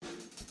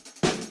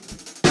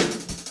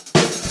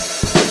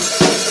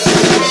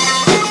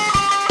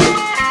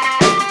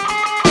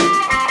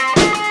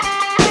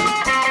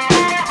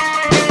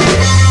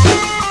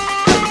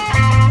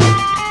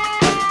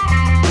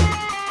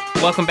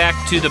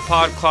to the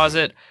Pod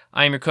Closet.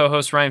 I'm your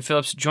co-host, Ryan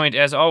Phillips, joined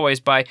as always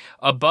by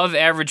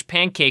above-average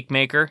pancake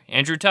maker,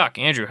 Andrew Tuck.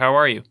 Andrew, how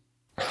are you?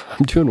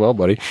 I'm doing well,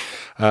 buddy.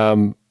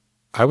 I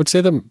would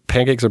say the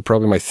pancakes are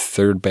probably my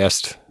third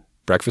best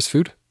breakfast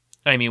food.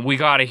 I mean, we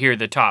got to hear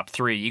the top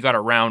three. You got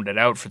to round it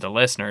out for the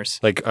listeners.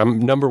 Like, I'm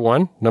number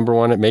one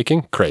at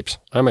making crepes.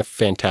 I'm a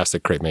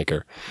fantastic crepe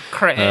maker.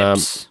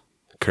 Crepes.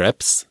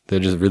 Crepes. They're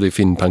just really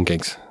feeding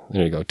pancakes.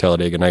 There you go.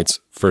 Talladega Nights,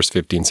 first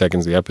 15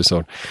 seconds of the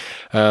episode.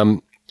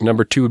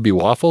 Number two would be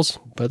waffles,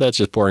 but that's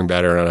just pouring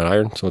batter on an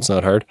iron, so it's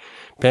not hard.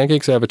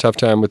 Pancakes, I have a tough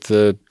time with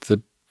the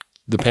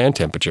pan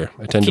temperature.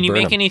 I tend to burn them. Can you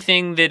make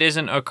anything that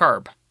isn't a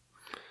carb?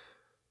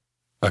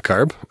 A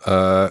carb?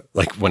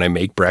 Like when I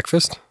make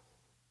breakfast?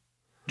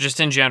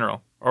 Just in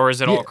general. Or is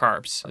it all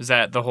carbs? Is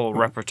that the whole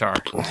repertoire?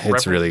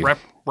 It's really...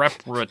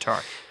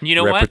 Repertoire. You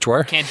know Repertoire?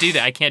 what? Can't do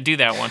that. I can't do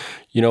that one.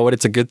 You know what?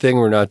 It's a good thing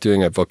we're not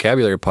doing a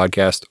vocabulary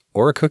podcast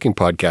or a cooking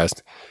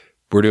podcast.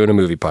 We're doing a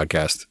movie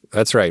podcast.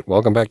 That's right.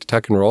 Welcome back to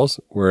Tuck and Rolls.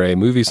 We're a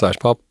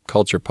movie/pop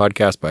culture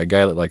podcast by a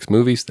guy that likes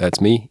movies.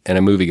 That's me. And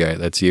a movie guy.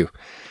 That's you.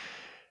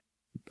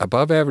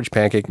 Above average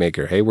pancake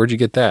maker. Hey, where'd you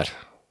get that?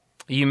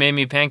 You made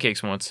me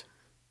pancakes once.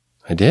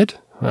 I did?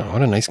 Oh,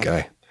 what a nice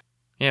guy.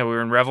 Yeah, we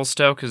were in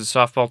Revelstoke as a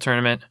softball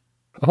tournament.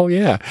 Oh,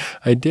 yeah,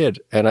 I did.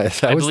 And I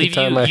believe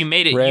you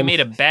made it. You made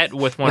a bet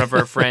with one of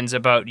our friends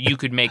about you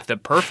could make the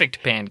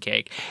perfect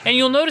pancake. And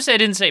you'll notice I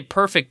didn't say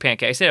perfect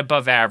pancake. I said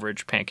above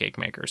average pancake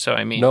maker. So,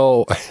 I mean...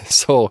 No,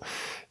 so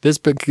this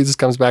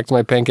comes back to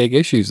my pancake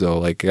issues, though.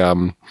 Like,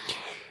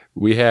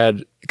 we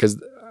had...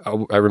 Because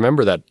I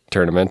remember that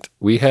tournament.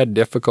 We had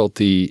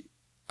difficulty...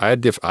 I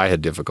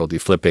had difficulty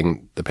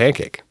flipping the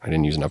pancake. I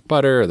didn't use enough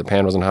butter, or the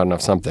pan wasn't hot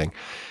enough, something.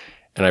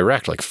 And I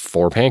wrecked like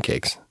 4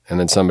 pancakes. And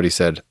then somebody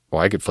said,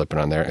 well, I could flip it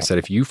on there. I said,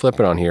 if you flip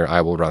it on here,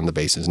 I will run the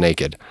bases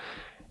naked.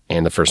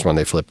 And the first one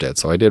they flipped it.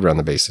 So I did run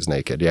the bases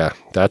naked. Yeah,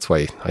 that's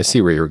why I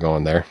see where you were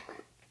going there.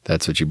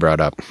 That's what you brought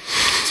up.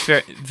 It's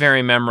very,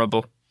 very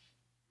memorable.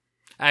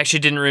 I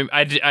actually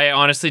I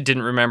honestly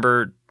didn't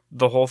remember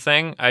the whole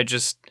thing. I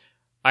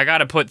got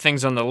to put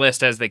things on the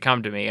list as they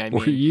come to me. I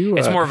mean,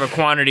 it's more of a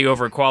quantity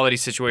over quality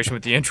situation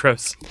with the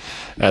intros.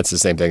 That's the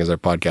same thing as our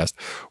podcast.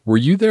 Were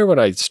you there when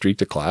I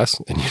streaked a class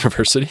in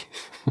university?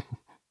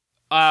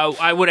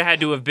 I would have had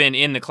to have been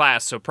in the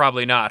class, so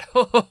probably not.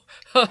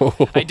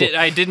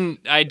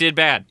 I did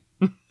bad.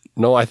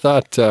 No, I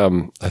thought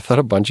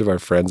a bunch of our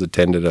friends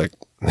attended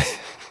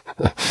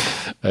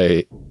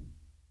a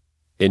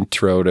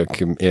intro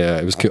to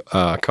it was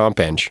Comp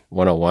Eng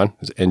 101.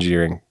 It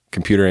was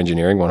computer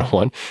engineering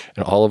 101,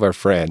 and all of our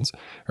friends,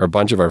 or a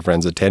bunch of our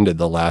friends, attended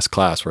the last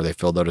class where they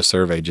filled out a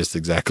survey just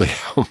exactly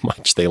how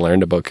much they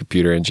learned about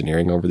computer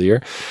engineering over the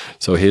year.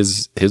 So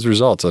his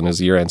results on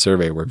his year-end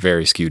survey were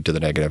very skewed to the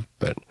negative.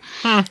 But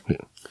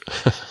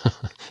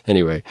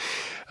anyway,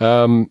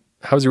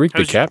 how's your week,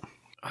 Big Cat?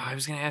 I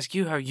was going to ask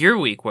you how your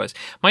week was.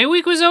 My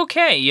week was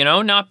okay,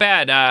 not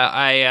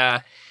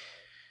bad.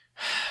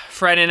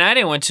 Friday night,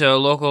 I went to a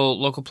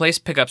local place,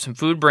 pick up some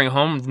food, bring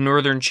home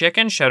Northern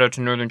Chicken. Shout out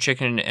to Northern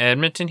Chicken in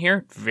Edmonton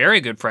here. Very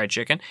good fried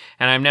chicken.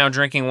 And I'm now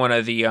drinking one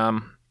of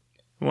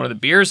the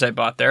beers I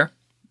bought there.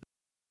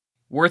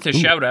 Worth a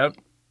shout out.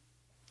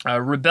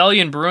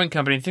 Rebellion Brewing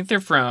Company. I think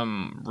they're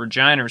from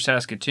Regina or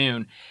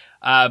Saskatoon.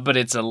 But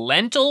it's a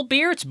lentil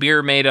beer. It's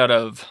beer made out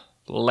of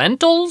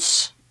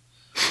lentils.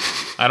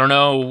 I don't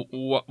know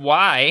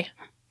why.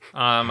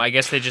 I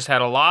guess they just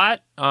had a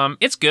lot.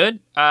 It's good.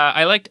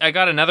 I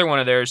got another one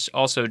of theirs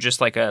also,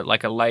 just like a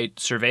light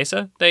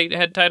cerveza. They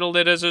had titled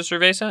it as a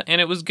cerveza, and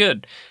it was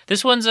good.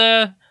 This one's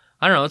I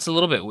don't know, it's a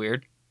little bit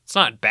weird. It's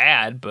not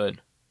bad, but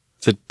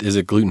is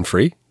it gluten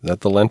free? Is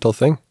that the lentil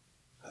thing?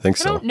 I think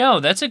so. I don't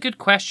know. That's a good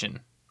question.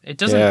 It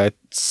doesn't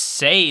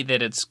say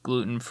that it's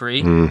gluten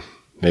free.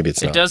 Maybe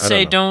it's not. It does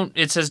say don't.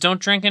 It says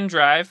don't drink and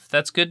drive.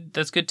 That's good.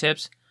 That's good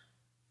tips.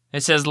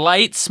 It says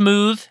light,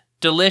 smooth,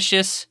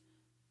 delicious,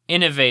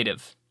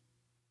 innovative,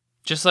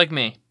 just like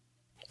me.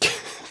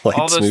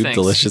 Light, smooth, things.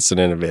 Delicious, and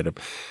innovative.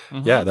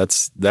 Mm-hmm. Yeah,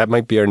 that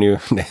might be our new.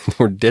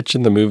 We're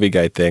ditching the movie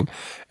guy thing,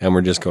 and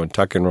we're just going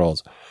Tuck and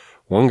Rolls.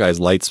 One guy's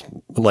light,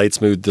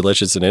 smooth,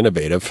 delicious, and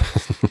innovative.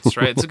 That's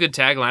right. It's a good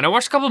tagline. I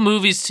watched a couple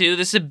movies too.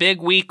 This is a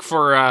big week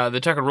for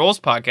the Tuck and Rolls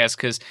podcast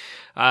because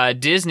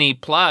Disney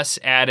Plus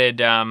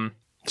added all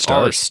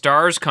the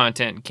Stars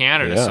content in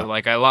Canada. Yeah. So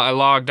I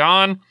logged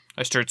on.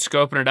 I started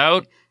scoping it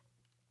out.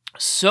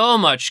 So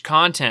much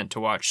content to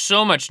watch,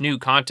 so much new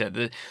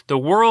content. The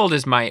world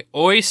is my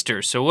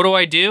oyster. So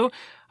what do?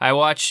 I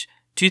watch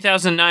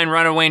 2009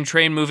 Runaway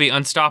Train movie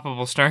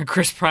Unstoppable starring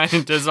Chris Pine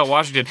and Denzel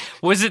Washington.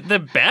 Was it the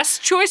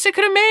best choice I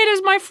could have made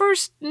as my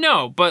first?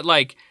 No, but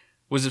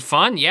was it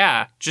fun?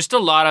 Yeah. Just a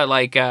lot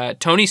of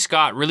Tony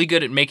Scott, really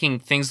good at making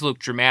things look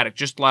dramatic.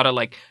 Just a lot of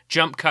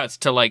jump cuts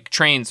to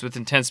trains with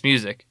intense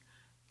music.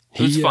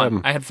 It was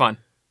fun. I had fun.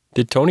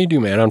 Did Tony do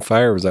Man on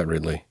Fire or was that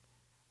Ridley?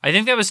 I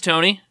think that was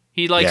Tony.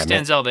 He likes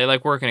Denzel. They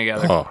like working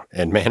together. Oh,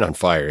 and Man on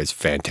Fire is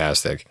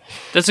fantastic.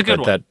 That's a good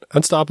one. That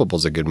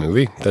Unstoppable's a good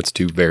movie. That's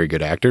two very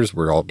good actors.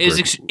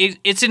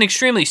 It's an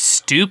extremely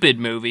stupid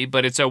movie,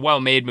 but it's a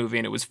well-made movie,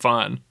 and it was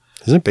fun.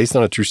 Isn't it based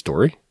on a true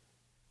story?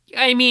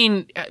 I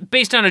mean,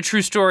 based on a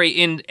true story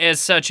in as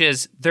such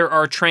as there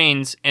are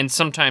trains and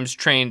sometimes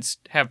trains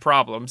have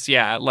problems.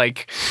 Yeah,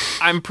 like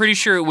I'm pretty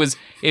sure it was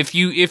if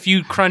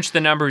you crunch the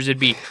numbers, it'd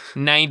be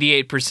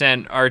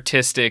 98%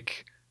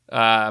 artistic.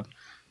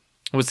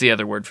 What's the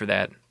other word for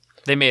that?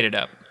 They made it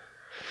up.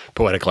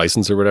 Poetic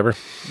license or whatever?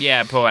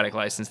 Yeah, poetic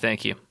license.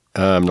 Thank you.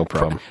 No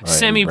problem.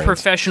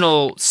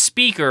 Semi-professional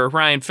speaker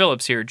Ryan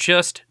Phillips here,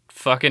 just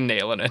fucking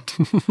nailing it.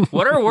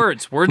 What are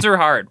words? Words are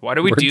hard. Why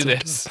do we do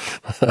this?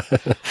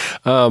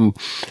 Did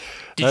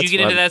you get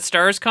into that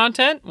Stars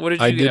content? What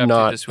did you get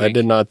up to this week? I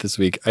did not this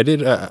week. I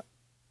did.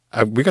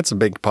 We got some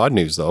big pod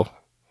news though.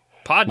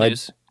 Pod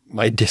news.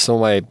 My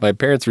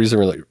parents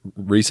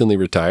recently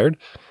retired.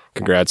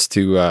 Congrats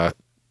to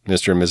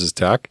Mr. and Mrs.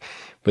 Tuck.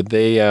 But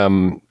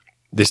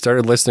they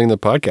started listening to the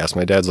podcast.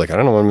 My dad's like, I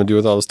don't know what I'm going to do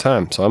with all this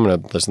time, so I'm going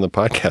to listen to the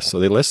podcast. So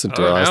they listened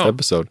to our last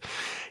episode.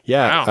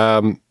 Yeah,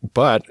 wow.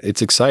 But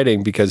it's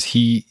exciting because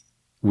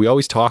we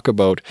always talk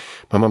about,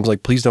 my mom's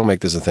like, please don't make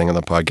this a thing on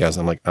the podcast.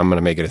 I'm like, I'm going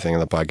to make it a thing on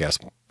the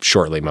podcast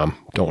shortly, Mom.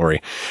 Don't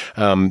worry.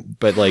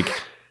 But like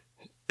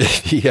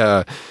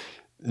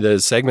the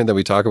segment that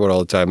we talk about all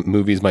the time,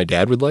 movies my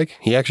dad would like,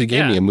 he actually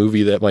gave me a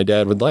movie that my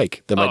dad would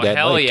like, that my dad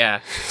hell liked. Yeah.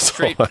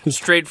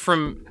 Straight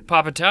from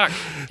Papa Tuck.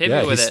 Hit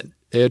me with it.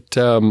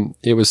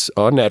 It was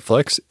on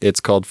Netflix. It's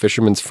called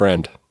Fisherman's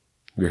Friend.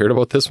 Have you heard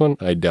about this one?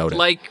 I doubt it.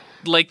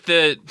 Like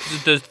the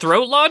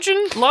throat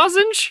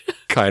lozenge?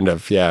 Kind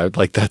of, yeah.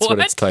 Like that's what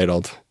it's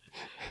titled.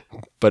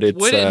 But it's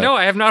no,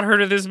 I have not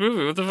heard of this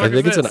movie. What the fuck is this?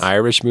 I think it's an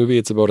Irish movie.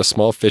 It's about a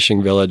small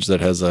fishing village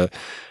that has a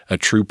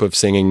troupe of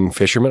singing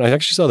fishermen. I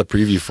actually saw the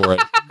preview for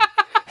it.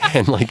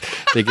 And like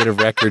they get a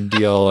record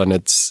deal and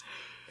it's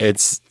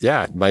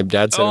my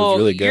dad said it was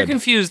really good. You're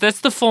confused.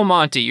 That's the Full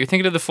Monty. You're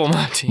thinking of the Full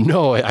Monty.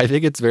 No, I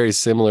think it's very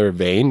similar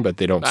vein, but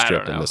they don't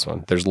strip in this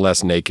one. There's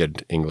less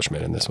naked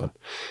Englishmen in this one.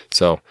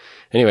 So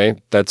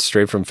anyway, that's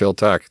straight from Phil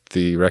Tuck,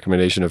 the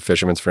recommendation of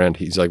Fisherman's Friend.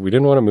 He's like, we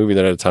didn't want a movie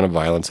that had a ton of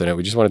violence in it.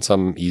 We just wanted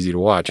something easy to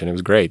watch, and it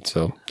was great.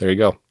 So there you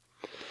go.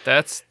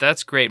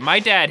 That's great.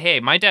 My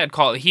dad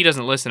called. He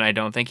doesn't listen, I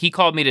don't think. He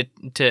called me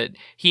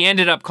he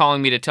ended up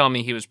calling me to tell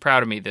me he was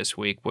proud of me this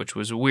week, which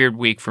was a weird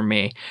week for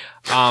me.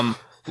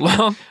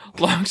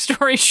 Long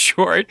story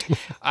short,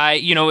 I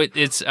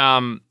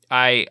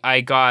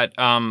got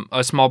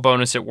a small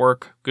bonus at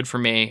work. Good for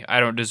me. I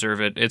don't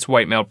deserve it. It's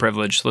white male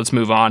privilege. Let's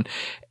move on.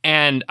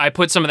 And I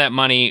put some of that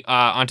money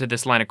onto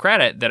this line of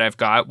credit that I've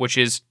got, which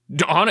is,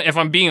 if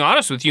I'm being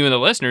honest with you and the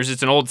listeners,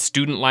 it's an old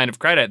student line of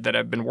credit that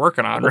I've been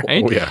working on,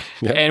 right? Oh, yeah.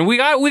 And we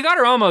got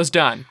her almost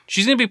done.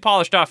 She's going to be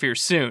polished off here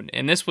soon.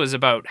 And this was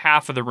about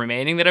half of the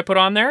remaining that I put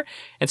on there.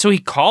 And so he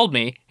called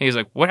me and he was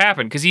like, what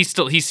happened? Because he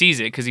sees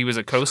it because he was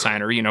a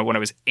co-signer, when I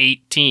was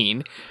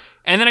 18.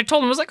 And then I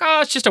told him, I was like,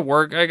 oh, it's just a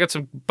work. I got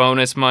some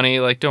bonus money.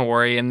 Like, don't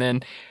worry. And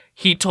then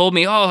he told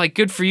me, oh, like,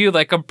 good for you.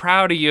 Like, I'm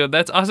proud of you.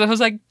 That's awesome. I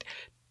was like,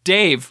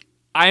 Dave,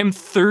 I'm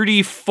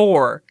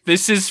 34.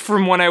 This is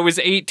from when I was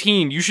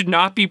 18. You should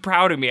not be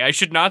proud of me. I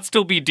should not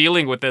still be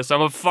dealing with this.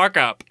 I'm a fuck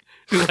up.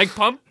 Like,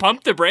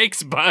 pump the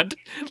brakes, bud.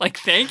 Like,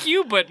 thank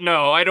you, but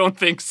no, I don't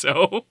think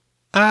so.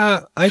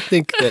 I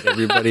think that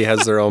everybody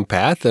has their own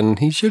path, and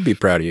he should be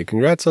proud of you.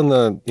 Congrats on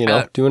doing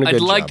a good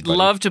job. I'd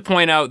love to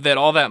point out that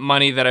all that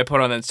money that I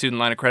put on that student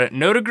line of credit,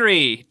 no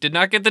degree, did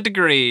not get the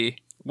degree.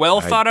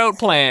 Well thought out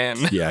plan.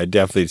 Yeah, I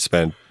definitely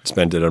spent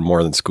it on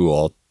more than school.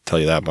 I'll tell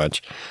you that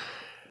much.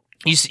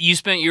 You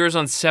spent yours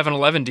on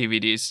 7-Eleven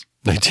DVDs.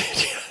 I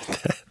did,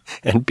 yeah.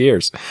 And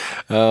beers.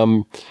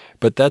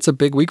 But that's a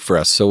big week for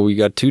us. So we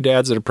got two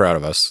dads that are proud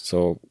of us.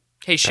 So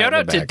hey, shout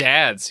out to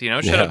dads.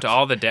 Shout out to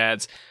all the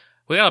dads.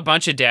 We got a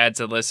bunch of dads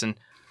that listen.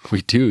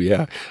 We do,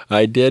 yeah.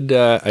 I did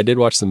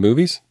watch some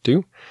movies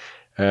too.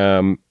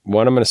 One I'm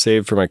going to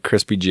save for my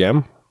crispy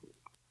gem,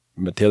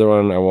 but the other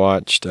one I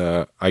watched,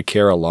 I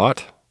Care a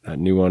Lot, that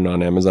new one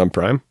on Amazon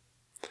Prime.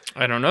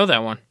 I don't know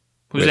that one.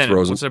 Who's in it?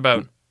 What's it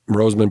about?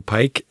 Rosamund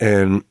Pike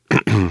and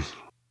Tyrion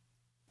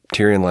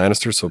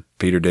Lannister, so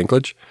Peter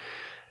Dinklage,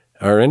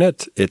 are in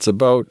it.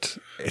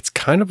 It's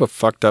kind of a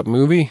fucked up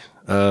movie.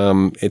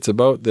 It's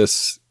about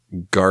this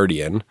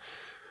guardian.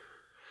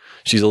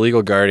 She's a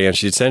legal guardian.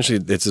 It's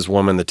this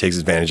woman that takes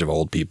advantage of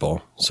old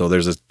people. So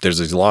there's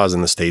these laws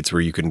in the States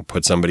where you can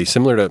put somebody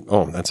similar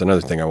to, that's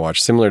another thing I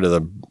watched, similar to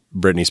the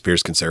Britney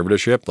Spears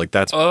conservatorship. Like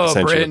that's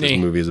essentially what this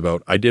movie is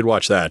about. I did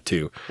watch that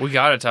too. We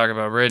got to talk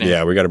about Britney.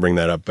 Yeah, we got to bring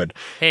that up. But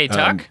hey,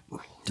 Tuck?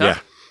 Yeah.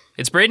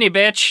 It's Britney,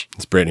 bitch.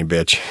 It's Britney,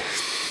 bitch.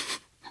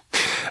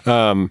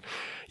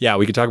 Yeah,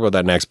 we could talk about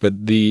that next.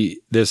 But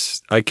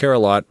this I Care a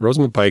Lot.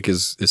 Rosamund Pike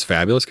is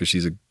fabulous because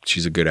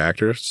she's a good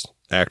actress.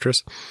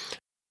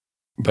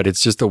 But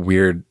it's just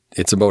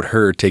it's about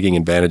her taking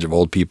advantage of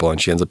old people, and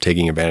she ends up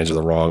taking advantage of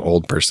the wrong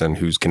old person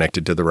who's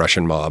connected to the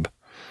Russian mob.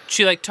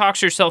 She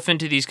talks herself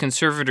into these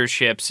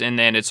conservatorships, and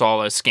then it's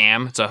all a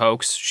scam. It's a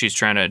hoax. She's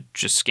trying to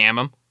just scam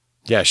them.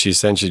 Yeah, she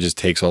essentially just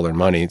takes all their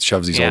money,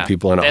 shoves these old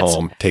people in a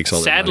home, takes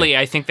all their money. Sadly,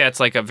 I think that's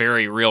a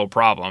very real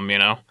problem,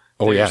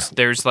 Oh, yeah.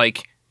 There's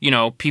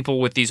people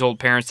with these old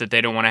parents that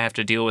they don't want to have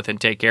to deal with and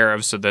take care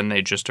of. So then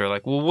they just are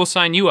like, well, we'll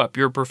sign you up.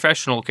 You're a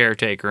professional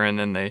caretaker. And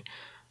then they,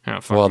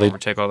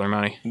 take all their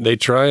money. They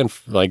try and,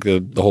 like,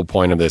 the whole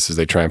point of this is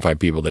they try and find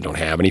people that don't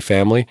have any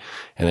family.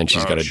 And then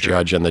she's got a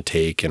judge on the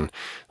take. And,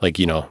 like,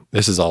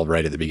 this is all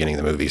right at the beginning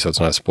of the movie, so it's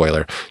not a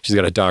spoiler. She's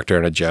got a doctor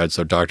and a judge.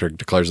 So doctor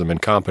declares them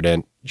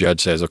incompetent.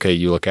 Judge says, okay,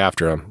 you look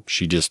after them.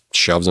 She just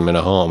shoves them in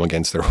a home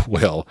against their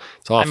will.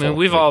 It's awful. I mean,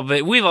 we've all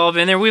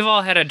been there. We've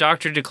all had a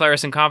doctor declare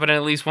us incompetent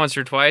at least once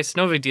or twice.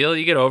 No big deal.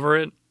 You get over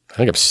it. I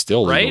think I'm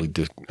still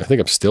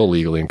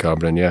legally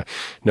incompetent. Yeah,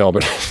 no,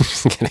 but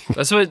just kidding.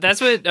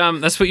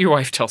 That's what your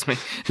wife tells me.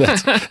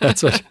 that's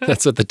what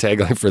the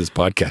tagline for this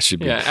podcast should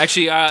be. Yeah,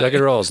 actually,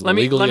 Tucker Rolls,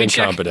 legally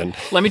incompetent.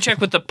 Let me check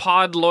with the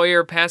pod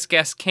lawyer, Pas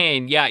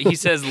Gascaine. Yeah, he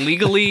says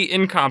legally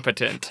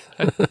incompetent.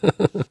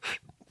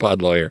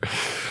 Pod lawyer.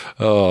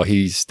 Oh,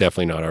 he's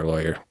definitely not our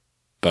lawyer,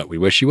 but we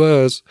wish he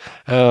was.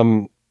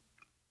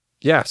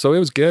 Yeah, so it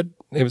was good.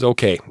 It was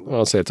okay.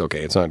 I'll say it's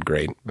okay. It's not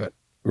great, but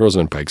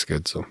Rosamund Pike's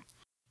good, so.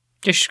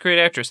 Yeah, she's a great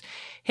actress.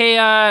 Hey,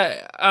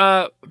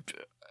 no,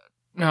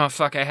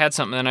 fuck, I had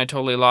something and I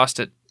totally lost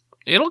it.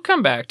 It'll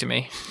come back to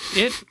me.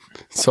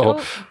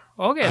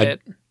 I'll get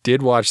it.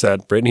 Did watch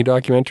that Britney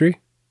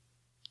documentary.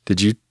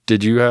 Did you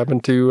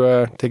happen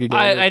to take a gander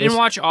at I didn't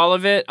watch all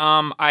of it.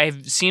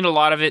 I've seen a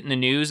lot of it in the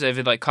news.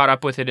 I've caught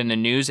up with it in the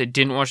news. I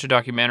didn't watch the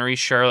documentary.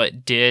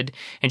 Charlotte did,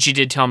 and she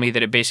did tell me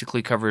that it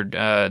basically covered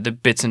the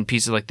bits and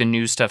pieces, like the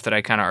news stuff that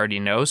I kind of already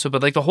know. So,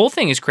 but like the whole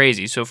thing is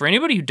crazy. So for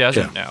anybody who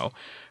doesn't know,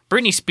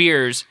 Britney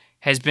Spears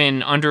has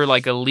been under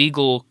like a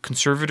legal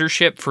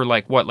conservatorship for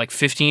like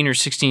 15 or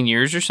 16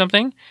 years or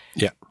something.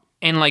 Yeah.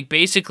 And like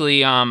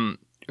basically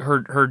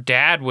her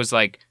dad was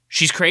like,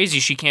 she's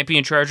crazy, she can't be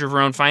in charge of her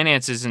own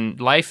finances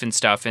and life and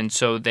stuff, and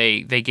so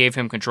they gave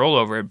him control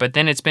over it. But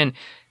then it's been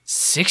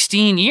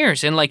 16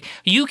 years, and like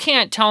you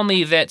can't tell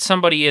me that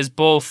somebody is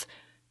both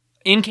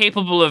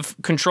incapable of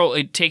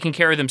taking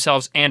care of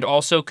themselves and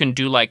also can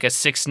do like a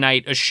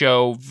 6-night a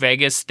show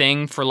Vegas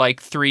thing for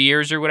like 3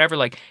 years or whatever.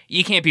 Like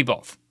you can't be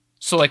both.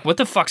 So like what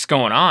the fuck's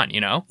going on,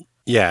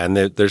 Yeah, and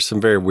there's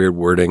some very weird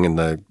wording in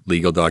the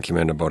legal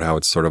document about how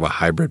it's sort of a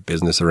hybrid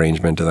business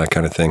arrangement and that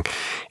kind of thing.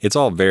 It's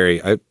all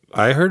very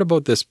I heard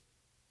about this,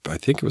 I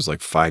think it was like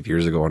 5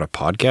 years ago on a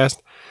podcast.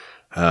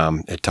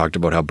 It talked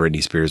about how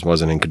Britney Spears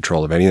wasn't in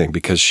control of anything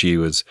because she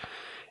was.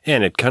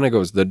 And it kind of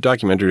goes, the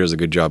documentary does a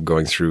good job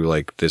going through,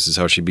 like, this is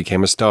how she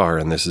became a star,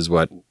 and this is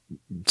what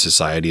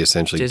society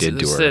essentially did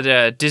to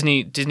her. This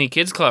Disney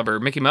Kids Club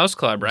or Mickey Mouse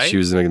Club, right? She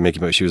was a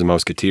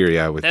Mouseketeer,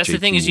 yeah. With That's JT the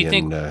thing is you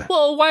think,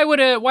 well, why would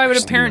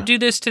a parent do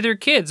this to their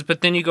kids?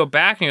 But then you go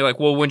back and you're like,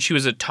 well, when she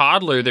was a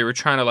toddler, they were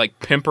trying to like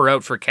pimp her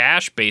out for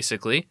cash,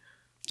 basically.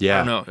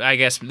 Yeah. I don't know. I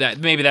guess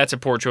maybe that's a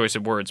poor choice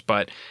of words,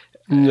 but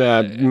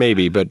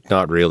maybe, but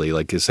not really.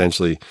 Like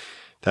essentially.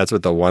 That's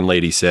what the one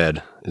lady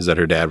said, is that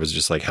her dad was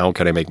just like, how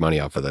can I make money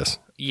off of this?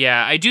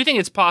 Yeah, I do think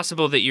it's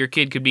possible that your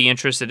kid could be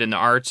interested in the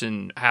arts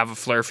and have a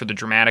flair for the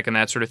dramatic and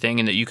that sort of thing,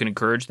 and that you can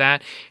encourage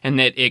that, and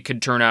that it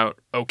could turn out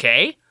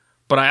okay.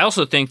 But I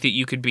also think that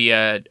you could be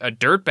a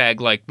dirtbag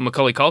like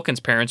Macaulay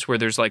Culkin's parents, where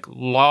there's like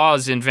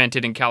laws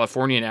invented in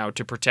California now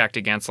to protect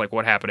against like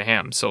what happened to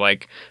him. So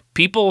like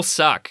people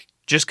suck.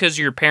 Just because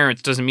you're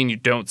parents doesn't mean you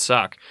don't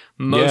suck.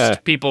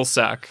 Most people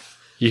suck.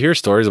 You hear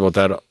stories about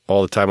that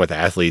all the time with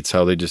athletes,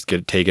 how they just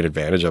get taken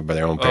advantage of by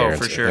their own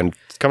parents. Oh, for sure. And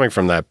coming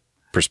from that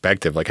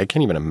perspective, like I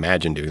can't even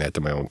imagine doing that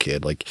to my own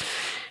kid. Like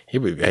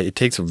it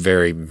takes a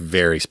very,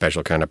 very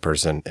special kind of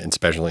person, and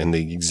especially in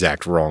the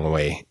exact wrong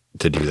way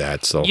to do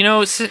that. So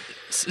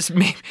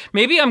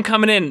maybe I'm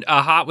coming in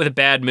hot with a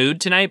bad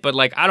mood tonight, but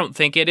like I don't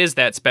think it is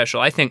that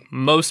special. I think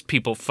most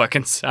people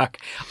fucking suck.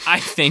 I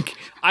think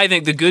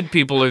the good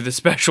people are the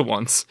special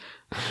ones.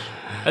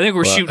 I think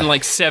we're shooting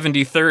like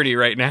 70-30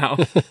 right now.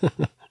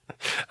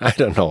 I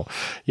don't know.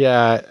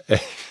 Yeah,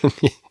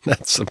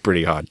 that's a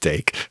pretty hot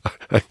take.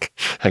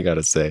 I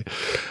gotta say,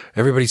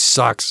 everybody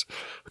sucks.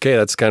 Okay,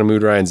 that's the kind of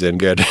mood Ryan's in.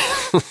 Good.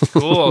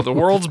 Cool. The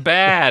world's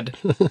bad.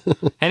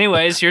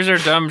 Anyways, here's our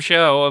dumb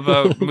show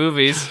about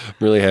movies.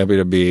 Really happy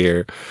to be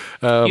here.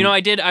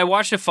 I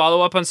watched a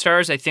follow-up on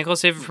Stars. I think I'll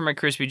save it for my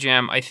Crispy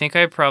Jam. I think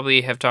I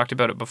probably have talked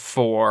about it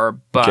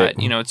before, but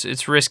okay.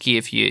 It's risky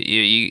if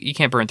you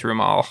can't burn through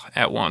them all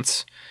at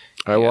once.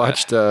 I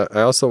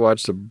also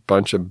watched a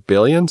bunch of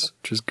Billions,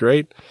 which is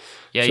great.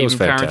 Yeah, you've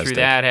been powering through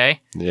that,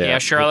 hey? Yeah,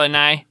 Charlotte and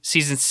I,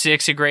 season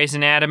 6 of Grey's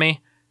Anatomy.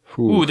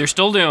 Ooh, they're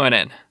still doing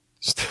it.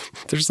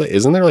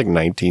 Isn't there like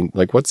 19?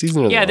 Like what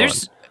season are they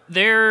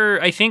on?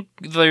 I think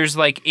there's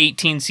like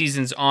 18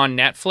 seasons on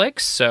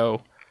Netflix.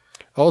 So,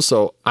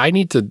 also, I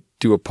need to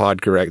do not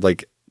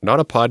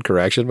a pod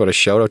correction, but a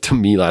shout out to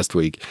me last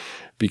week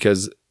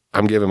because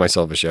I'm giving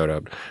myself a shout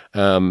out.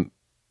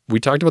 We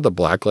talked about The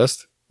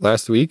Blacklist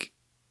last week,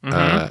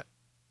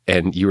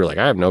 and you were like,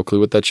 I have no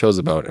clue what that show's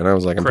about, and I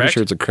was like, I'm pretty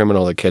sure it's a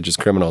criminal that catches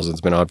criminals, and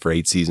it's been on for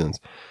 8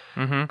 seasons.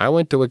 I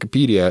went to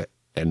Wikipedia.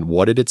 And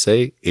what did it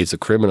say? It's a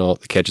criminal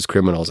that catches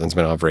criminals and it's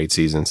been on for 8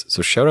 seasons.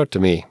 So shout out to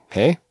me.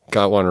 Hey,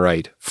 got one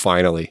right.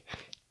 Finally.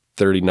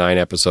 39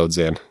 episodes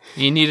in.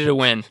 You needed a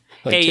win.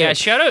 Hey, yeah,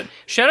 shout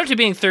out to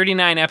being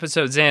 39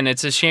 episodes in.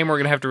 It's a shame we're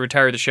going to have to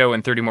retire the show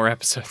in 30 more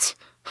episodes.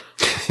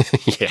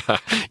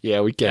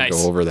 yeah, we can't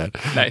go over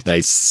that.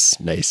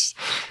 Nice.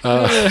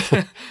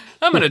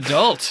 I'm an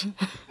adult.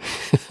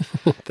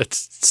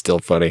 That's still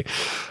funny.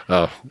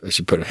 Oh, I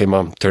should put, hey,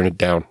 Mom, turn it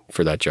down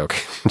for that joke.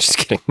 I'm just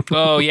kidding.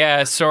 Oh,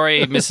 yeah,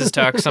 sorry, Mrs.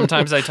 Tuck.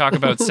 Sometimes I talk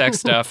about sex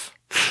stuff.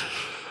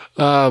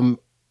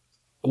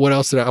 What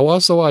else did I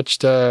also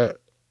watched? I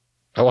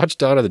watched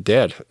Dawn of the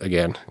Dead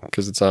again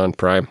because it's on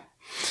Prime.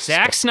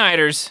 Zack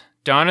Snyder's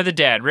Dawn of the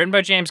Dead, written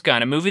by James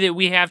Gunn, a movie that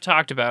we have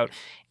talked about.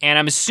 And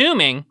I'm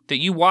assuming that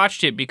you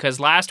watched it because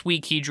last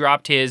week he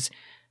dropped his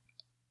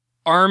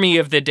Army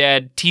of the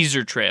Dead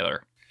teaser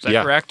trailer. Is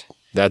that correct?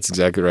 That's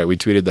exactly right. We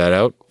tweeted that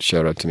out.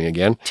 Shout out to me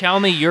again. Tell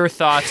me your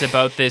thoughts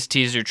about this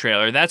teaser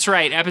trailer. That's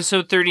right,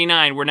 episode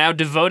 39. We're now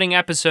devoting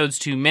episodes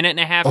to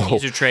minute-and-a-half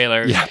teaser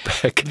trailers. Yeah,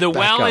 the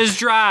well is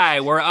dry.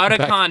 We're out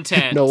of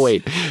content. No,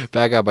 wait.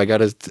 Back up. I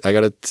gotta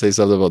say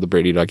something about the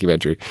Britney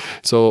documentary.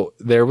 So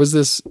there were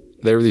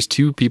these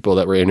two people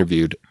that were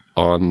interviewed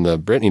on the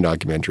Britney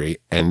documentary,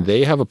 and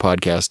they have a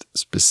podcast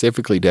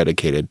specifically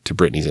dedicated to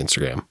Britney's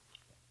Instagram.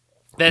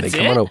 That's it?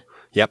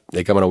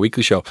 They come on a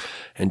weekly show.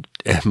 And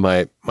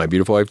my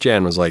beautiful wife,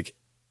 Jan, was like,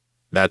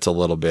 that's a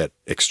little bit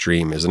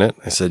extreme, isn't it?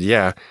 I said,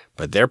 yeah,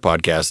 but their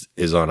podcast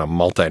is on a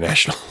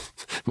multinational,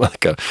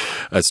 like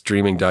a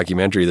streaming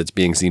documentary that's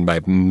being seen by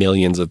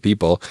millions of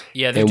people.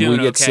 Yeah, they're doing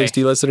we get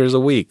 60 listeners a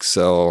week,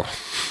 so...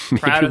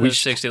 Proud of those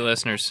 60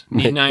 listeners.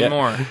 Need 9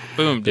 more.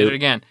 Boom, did it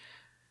again.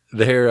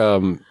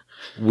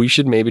 We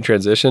should maybe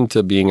transition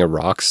to being a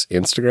Rock's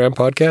Instagram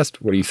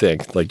podcast. What do you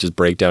think? Like, just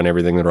break down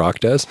everything that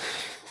Rock does?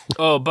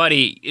 Oh,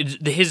 buddy,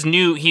 he's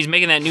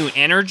making that new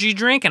energy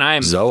drink, and I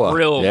am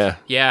thrilled.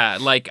 Yeah,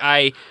 like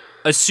I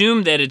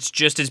assume that it's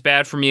just as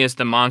bad for me as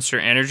the Monster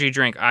Energy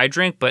drink I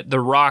drink, but The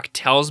Rock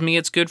tells me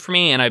it's good for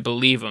me, and I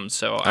believe him.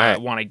 So I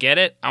want to get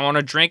it. I want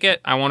to drink it.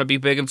 I want to be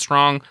big and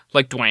strong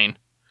like Dwayne.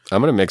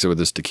 I'm going to mix it with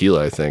this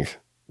tequila, I think.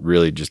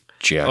 Really just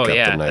jack up the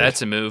night. Oh, yeah,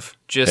 that's a move.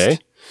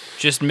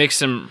 Just mix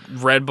some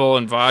Red Bull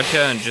and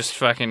vodka and just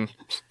fucking...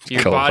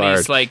 Your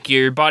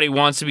body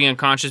wants to be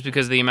unconscious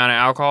because of the amount of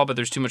alcohol, but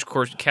there's too much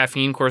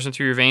caffeine coursing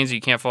through your veins and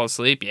you can't fall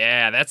asleep.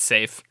 Yeah, that's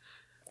safe.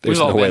 We've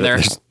all been there.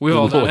 We've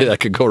all done it. That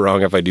could go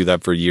wrong if I do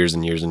that for years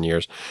and years and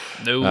years.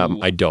 No.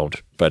 I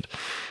don't. But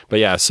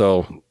yeah,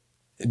 so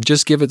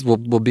just give it, we'll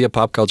be a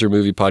pop culture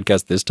movie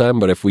podcast this time,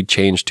 but if we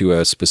change to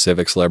a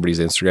specific celebrity's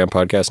Instagram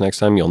podcast next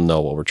time, you'll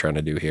know what we're trying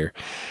to do here.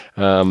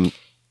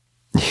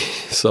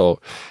 So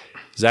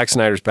Zack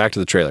Snyder's back to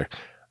the trailer.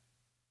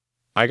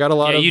 I got a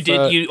lot of...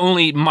 You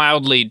only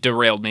mildly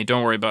derailed me.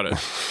 Don't worry about it.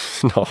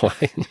 No,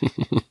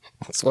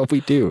 that's what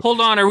we do.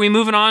 Hold on. Are we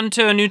moving on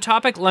to a new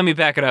topic? Let me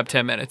back it up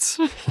 10 minutes.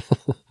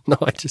 No,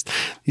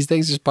 these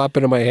things just pop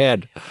into my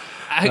head.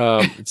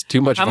 It's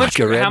too much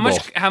vodka Red Bull.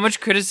 How much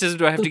criticism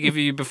do I have to give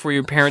you before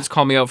your parents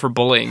call me out for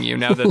bullying you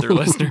now that they're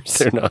listeners?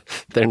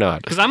 They're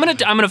not. Because I'm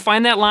gonna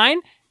find that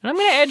line and I'm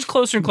gonna edge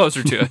closer and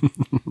closer to it.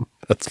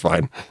 That's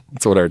fine.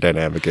 That's what our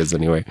dynamic is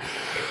anyway.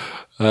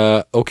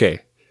 Okay.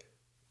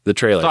 The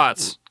trailer.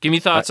 Thoughts. Give me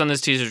thoughts on this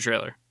teaser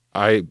trailer.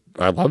 I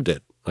loved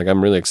it. Like,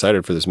 I'm really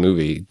excited for this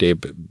movie. Dave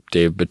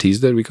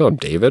Bautista, do we call him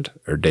David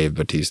or Dave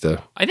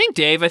Bautista? I think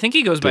Dave. I think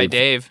he goes by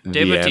Dave.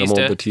 Dave the Bautista.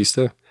 Animal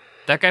Bautista.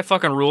 That guy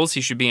fucking rules.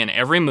 He should be in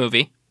every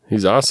movie.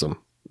 He's awesome.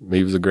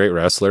 He was a great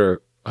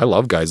wrestler. I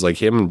love guys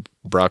like him and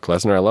Brock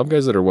Lesnar. I love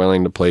guys that are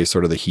willing to play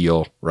sort of the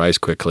heel, rise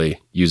quickly,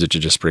 use it to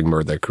just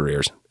springboard their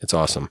careers. It's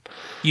awesome.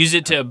 Use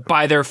it to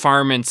buy their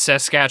farm in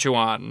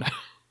Saskatchewan.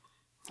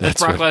 That's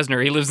Brock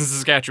Lesnar. He lives in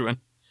Saskatchewan.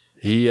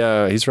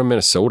 He's from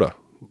Minnesota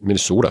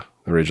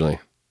originally.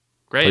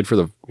 Great.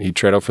 He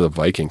tried out for the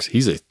Vikings.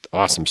 He's an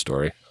awesome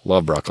story.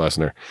 Love Brock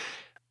Lesnar.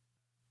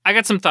 I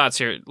got some thoughts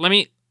here. Let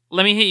me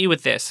hit you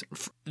with this.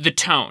 The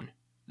tone.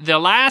 The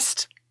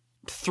last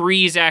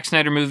 3 Zack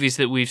Snyder movies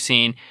that we've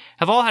seen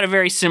have all had a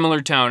very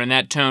similar tone, and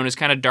that tone is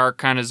kind of dark,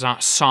 kind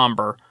of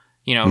somber.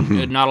 You know,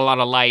 not a lot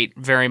of light,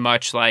 very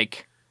much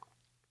like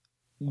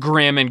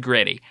grim and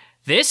gritty.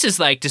 This is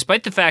like,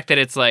 despite the fact that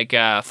it's like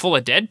full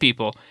of dead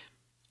people,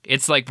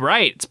 it's like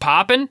bright. It's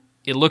popping.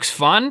 It looks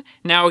fun.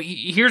 Now,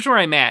 here's where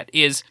I'm at,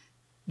 is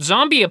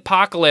zombie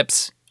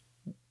apocalypse.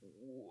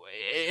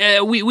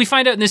 We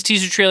find out in this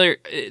teaser trailer,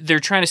 they're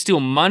trying to steal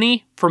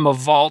money from a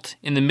vault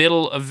in the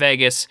middle of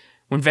Vegas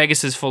when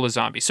Vegas is full of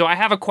zombies. So I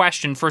have a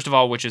question, first of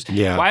all, which is,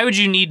 why would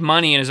you need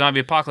money in a zombie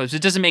apocalypse?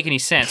 It doesn't make any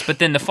sense. But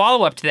then the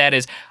follow-up to that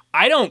is,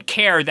 I don't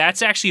care.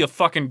 That's actually a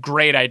fucking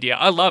great idea.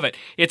 I love it.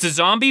 It's a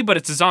zombie, but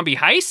it's a zombie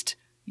heist?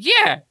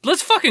 Yeah,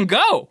 let's fucking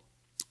go.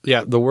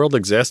 Yeah, the world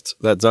exists.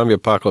 That zombie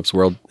apocalypse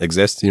world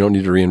exists. You don't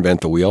need to reinvent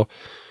the wheel.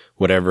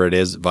 Whatever it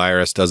is,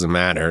 virus, doesn't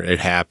matter. It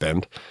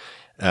happened.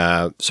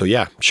 So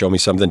yeah, show me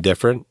something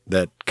different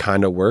that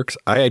kind of works.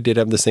 I did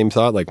have the same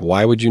thought. Like,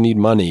 why would you need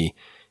money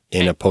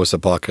in a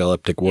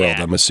post-apocalyptic world?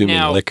 I'm assuming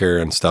liquor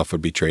and stuff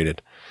would be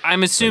traded.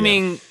 I'm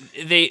assuming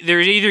they're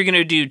either going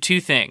to do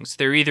 2 things.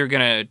 They're either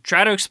going to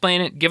try to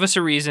explain it, give us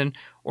a reason,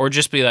 or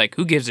just be like,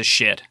 who gives a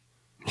shit?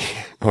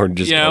 Or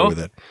just go with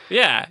it.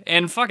 Yeah,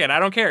 and fuck it. I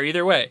don't care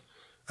either way.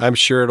 I'm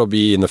sure it'll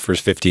be in the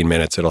first 15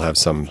 minutes. It'll have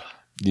some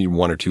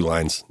one or two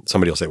lines.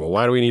 Somebody will say, well,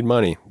 why do we need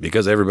money?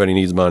 Because everybody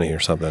needs money or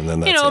something. And then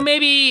that's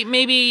it.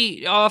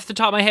 Maybe off the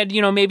top of my head,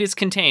 maybe it's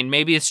contained.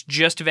 Maybe it's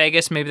just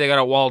Vegas. Maybe they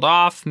got it walled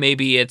off.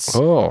 Maybe it's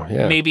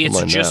maybe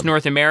it's just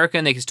North America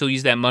and they can still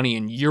use that money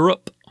in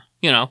Europe.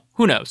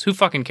 Who knows? Who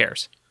fucking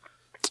cares?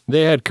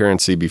 They had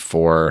currency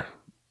before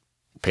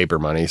paper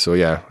money. So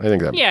yeah, I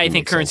think that I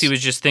think currency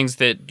was just things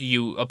that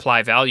you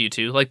apply value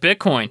to, like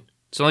Bitcoin.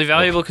 It's only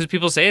valuable because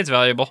people say it's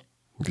valuable.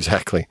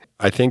 Exactly.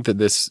 I think that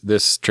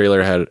this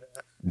trailer had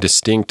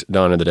distinct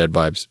Dawn of the Dead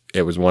vibes.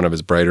 It was one of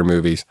his brighter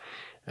movies,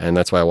 and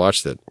that's why I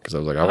watched it, because I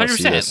was like, I want to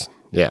see this.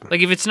 Yeah.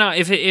 Like,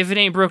 if it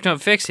ain't broke,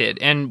 don't fix it.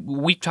 And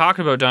we talked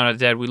about Dawn of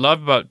the Dead. We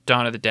loved about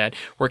Dawn of the Dead.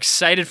 We're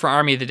excited for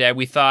Army of the Dead.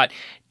 We thought,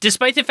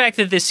 despite the fact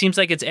that this seems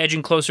like it's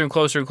edging closer and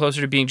closer and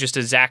closer to being just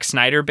a Zack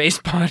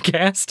Snyder-based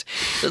podcast,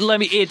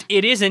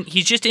 it isn't.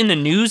 He's just in the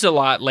news a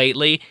lot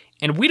lately,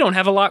 and we don't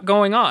have a lot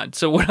going on.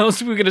 So what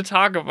else are we going to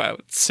talk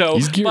about? So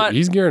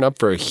he's gearing up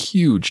for a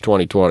huge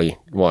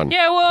 2021.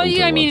 Yeah, well,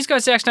 he's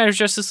got Zack Snyder's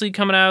Justice League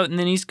coming out, and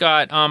then he's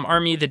got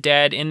Army of the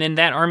Dead, and then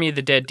that Army of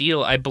the Dead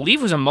deal, I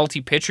believe, was a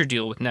multi-picture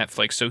deal with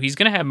Netflix. So he's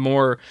going to have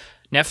more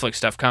Netflix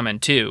stuff coming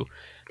too.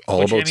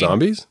 All about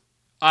zombies?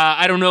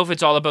 I don't know if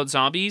it's all about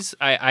zombies.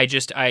 I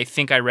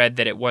think I read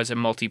that it was a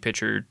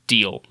multi-picture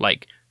deal.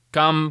 Like,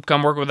 come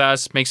work with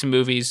us, make some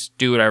movies,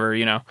 do whatever,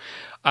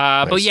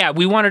 Nice. But yeah,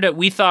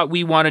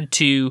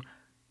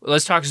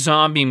 let's talk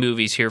zombie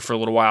movies here for a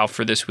little while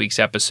for this week's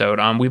episode.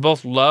 We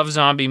both love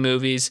zombie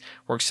movies.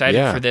 We're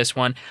excited for this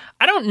one.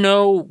 I don't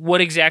know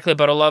what exactly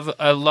about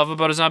I love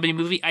about a zombie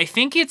movie. I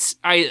think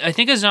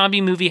a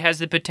zombie movie has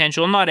the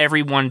potential, not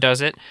everyone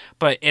does it,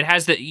 but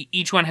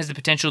each one has the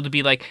potential to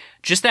be like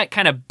just that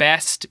kind of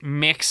best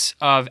mix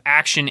of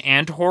action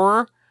and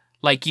horror.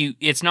 Like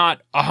it's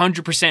not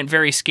 100%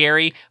 very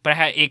scary, but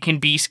it can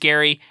be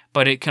scary,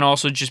 but it can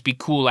also just be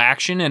cool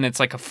action, and it's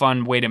like a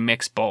fun way to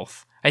mix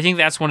both. I think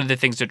that's one of the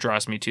things that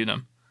draws me to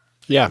them.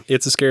 Yeah,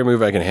 it's a scary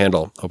movie I can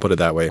handle. I'll put it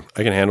that way.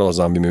 I can handle a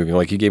zombie movie.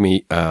 Like you gave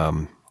me,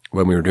 when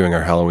we were doing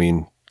our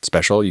Halloween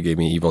special, you gave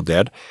me Evil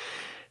Dead,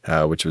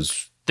 which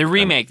was... The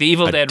remake, the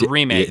Evil Dead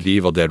remake. The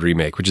Evil Dead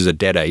remake, which is a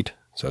deadite,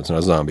 so it's not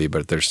a zombie,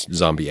 but there's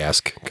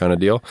zombie-esque kind of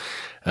deal.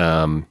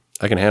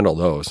 I can handle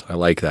those. I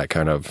like that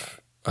kind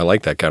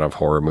of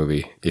horror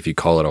movie, if you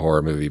call it a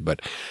horror movie.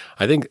 But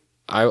I think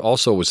I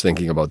also was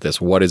thinking about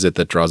this. What is it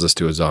that draws us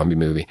to a zombie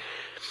movie?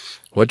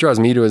 What draws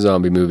me to a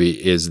zombie movie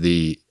is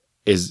the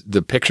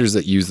pictures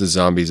that use the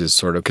zombies as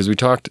sort of, because we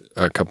talked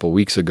a couple of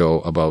weeks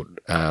ago about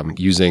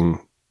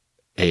using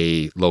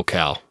a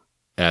locale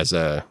as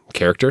a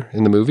character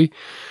in the movie.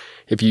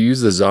 If you use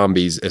the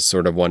zombies as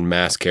sort of one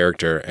mass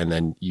character, and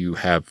then you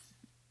have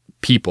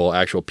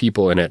actual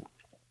people in it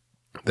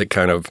that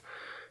kind of,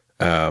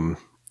 I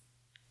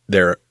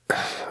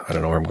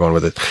don't know where I'm going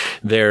with it.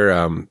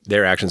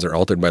 Their actions are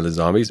altered by the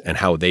zombies, and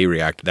how they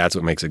react. That's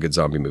what makes a good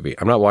zombie movie.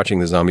 I'm not watching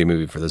the zombie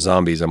movie for the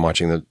zombies. I'm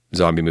watching the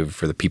zombie movie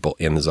for the people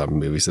in the zombie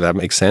movie. So that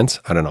makes sense?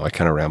 I don't know. I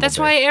kind of rambled. That's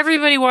why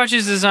everybody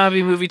watches the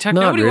zombie movie.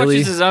 Nobody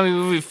watches the zombie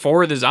movie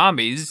for the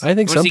zombies. I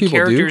think some people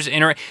characters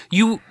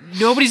do.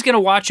 Nobody's going to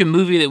watch a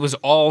movie that was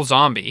all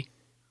zombie.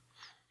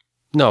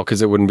 No,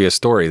 because it wouldn't be a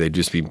story. They'd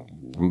just be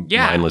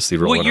mindlessly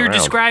rolling around. What you're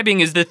describing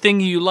is the thing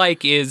you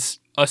like is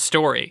a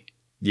story.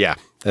 Yeah,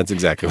 that's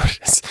exactly what it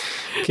is.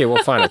 Okay,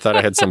 well, fine. I thought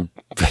I had some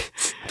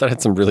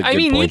really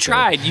good points. You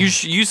tried.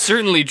 You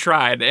certainly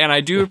tried, and I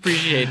do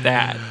appreciate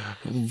that.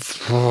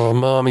 Oh,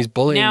 Mom, he's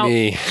bullying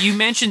me. You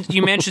mentioned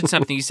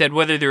something. You said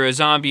whether they're a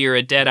zombie or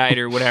a deadite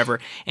or whatever.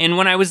 And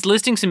when I was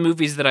listing some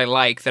movies that I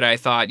like, that I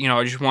thought,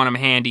 I just want them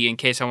handy in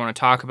case I want to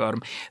talk about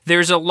them.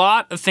 There's a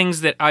lot of things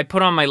that I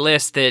put on my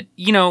list that,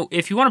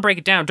 if you want to break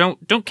it down,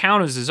 don't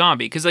count as a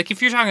zombie. Because, like, if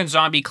you're talking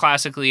zombie,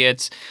 classically,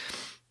 it's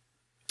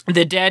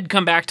the dead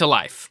come back to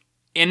life.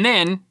 And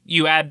then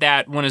you add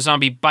that when a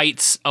zombie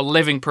bites a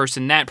living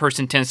person, that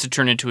person tends to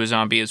turn into a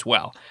zombie as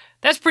well.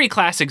 That's pretty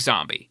classic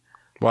zombie.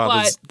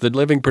 Well, the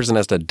living person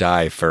has to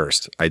die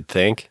first, I'd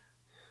think.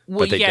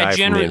 But they die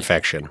from the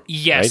infection.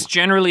 Yes, right?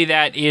 Generally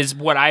that is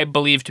what I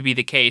believe to be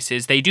the case,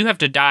 is they do have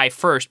to die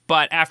first,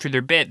 but after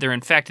they're bit, they're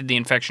infected, the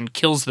infection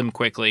kills them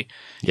quickly.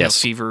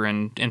 Yes. Fever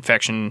and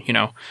infection,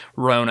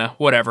 Rona,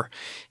 whatever.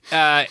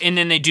 And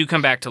then they do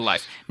come back to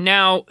life.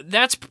 Now,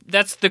 that's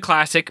the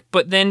classic,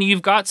 but then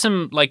you've got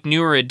some like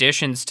newer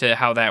additions to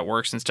how that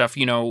works and stuff,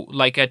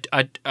 like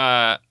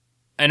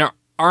an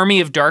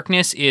Army of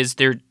Darkness is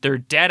they're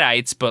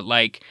deadites, but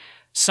like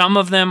some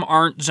of them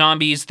aren't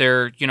zombies.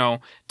 They're,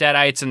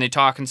 deadites and they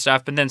talk and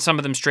stuff. But then some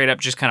of them straight up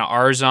just kind of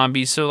are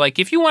zombies. So, like,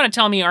 if you want to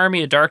tell me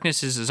Army of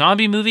Darkness is a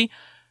zombie movie,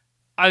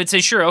 I would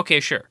say, sure, okay,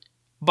 sure.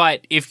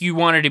 But if you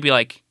wanted to be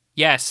like,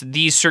 yes,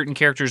 these certain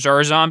characters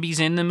are zombies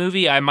in the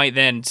movie, I might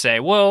then say,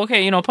 well,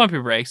 okay, pump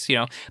your brakes,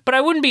 But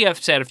I wouldn't be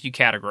upset if you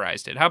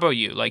categorized it. How about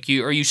you? Like,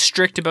 are you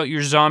strict about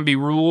your zombie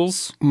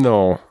rules?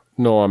 No,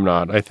 I'm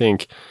not. I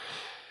think...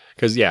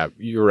 Because, yeah,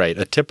 you're right.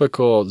 A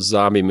typical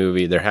zombie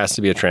movie, there has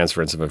to be a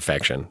transference of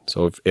infection.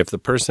 So if a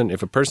person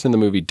in the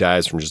movie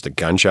dies from just a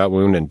gunshot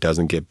wound and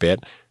doesn't get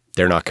bit,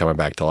 they're not coming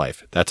back to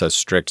life. That's a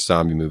strict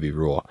zombie movie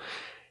rule,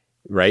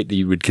 right?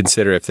 You would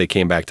consider if they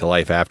came back to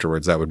life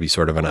afterwards, that would be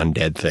sort of an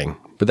undead thing.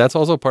 But that's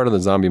also part of the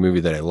zombie movie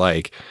that I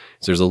like.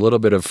 So there's a little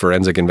bit of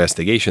forensic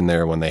investigation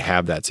there when they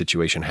have that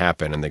situation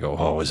happen and they go,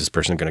 oh, is this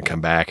person going to come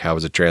back? How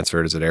is it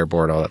transferred? Is it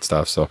airborne? All that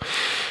stuff. So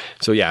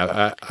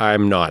yeah,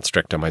 I'm not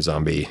strict on my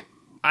zombie.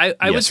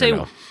 I would say,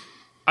 no.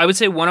 I would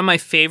say one of my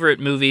favorite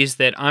movies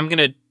that I'm going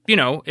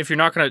to, if you're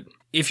not going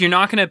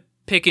to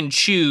pick and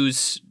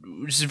choose,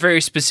 which is very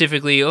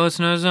specifically, it's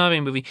not a zombie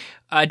movie.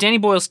 Danny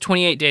Boyle's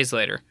 28 Days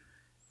Later.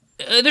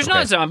 There's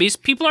not zombies.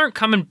 People aren't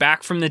coming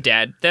back from the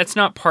dead. That's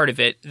not part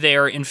of it. They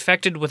are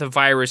infected with a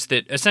virus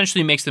that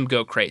essentially makes them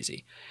go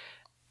crazy.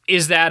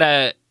 Is that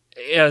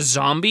a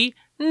zombie?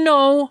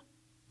 No.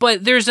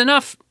 But there's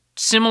enough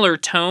similar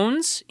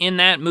tones in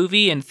that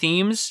movie and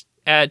themes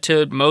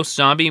to most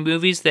zombie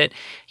movies that,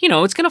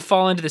 it's going to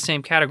fall into the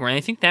same category. And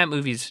I think that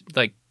movie's,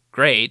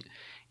 great.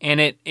 And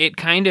it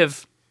kind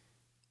of...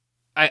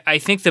 I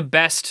think the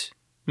best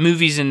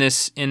movies in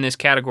this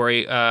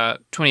category,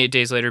 28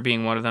 Days Later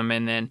being one of them,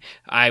 and then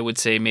I would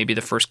say maybe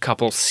the first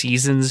couple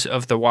seasons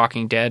of The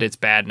Walking Dead. It's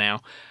bad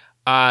now.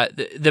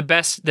 The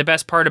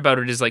best part about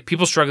it is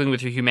people struggling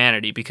with your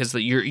humanity, because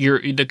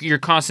your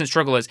constant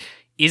struggle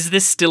is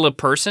this still a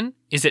person?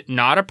 Is it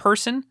not a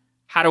person?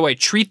 How do I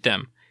treat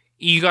them?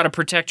 You got to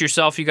protect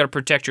yourself. You got to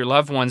protect your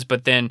loved ones,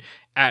 but then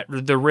at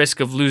the risk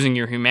of losing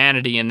your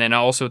humanity, and then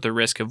also at the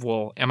risk of,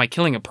 am I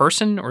killing a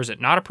person or is it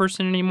not a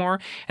person anymore?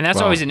 And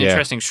that's always an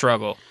interesting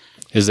struggle.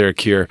 Is there a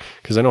cure?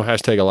 Because I know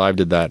 #Alive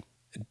did that.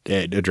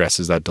 It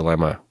addresses that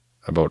dilemma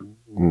about,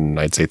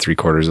 I'd say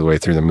 3/4 of the way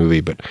through the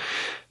movie, but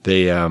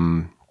they,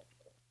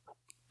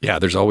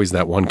 there's always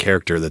that one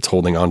character that's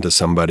holding on to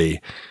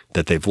somebody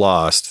that they've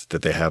lost,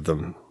 that they have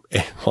them.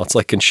 Well, it's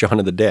like in Shaun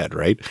of the Dead,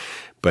 right?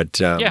 But,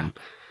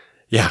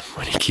 yeah,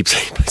 when he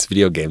plays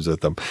video games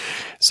with them.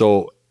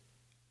 So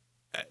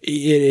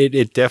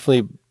it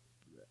definitely,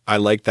 I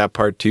like that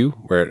part too,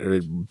 where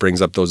it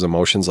brings up those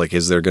emotions.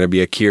 Is there going to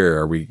be a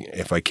cure?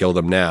 If I kill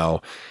them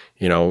now,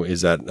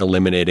 is that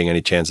eliminating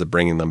any chance of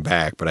bringing them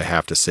back? But I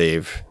have to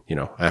save,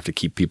 I have to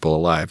keep people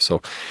alive.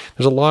 So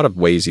there's a lot of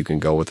ways you can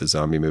go with a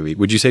zombie movie.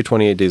 Would you say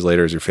 28 Days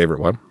Later is your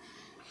favorite one?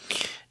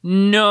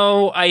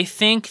 No, I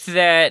think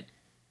that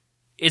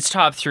it's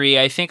top 3.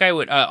 I think I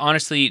would,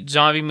 honestly,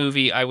 zombie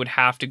movie, I would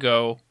have to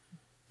go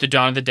the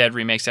Dawn of the Dead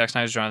remake, Zack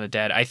Snyder's Dawn of the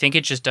Dead. I think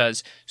it just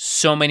does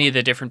so many of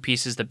the different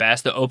pieces the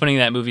best. The opening of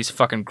that movie is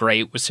fucking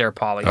great with Sarah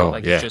Polley.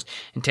 It's just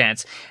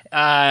intense.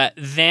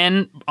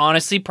 Then,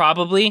 honestly,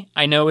 probably,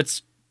 I know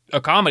it's a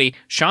comedy,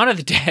 Shaun of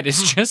the Dead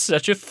is just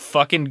such a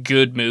fucking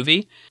good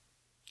movie.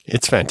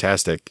 It's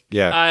fantastic.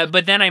 Yeah.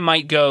 But then I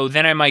might go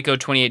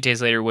 28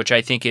 Days Later, which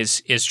I think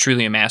is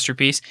truly a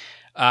masterpiece.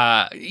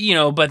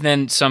 But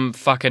then some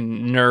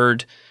fucking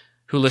nerd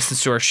who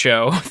listens to our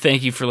show,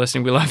 thank you for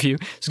listening, we love you,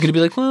 is going to be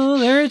like,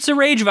 it's a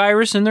rage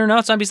virus and they're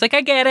not zombies. I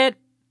get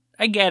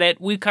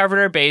it. We covered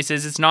our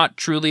bases. It's not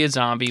truly a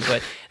zombie,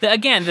 but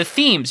again, the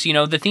themes,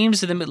 the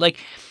themes of them,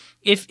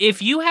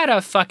 if you had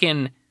a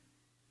fucking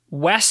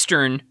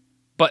Western,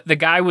 but the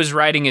guy was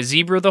riding a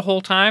zebra the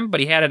whole time, but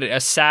he had a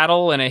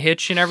saddle and a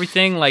hitch and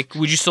everything,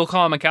 would you still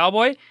call him a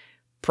cowboy?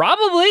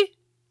 Probably.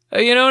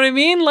 You know what I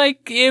mean?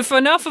 If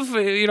enough of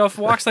if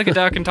walks like a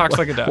duck and talks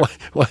like a duck.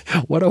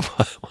 What a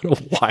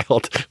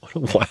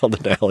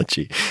wild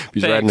analogy.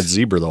 He's riding a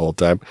zebra the whole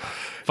time.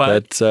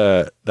 But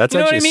that's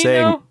actually a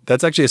saying. Though?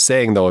 That's actually a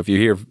saying, though. If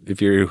you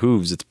hear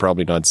hooves, it's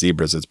probably not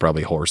zebras. It's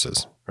probably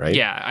horses, right?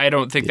 Yeah, I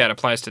don't think that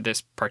applies to this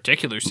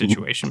particular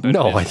situation. But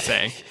no, I'm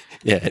saying.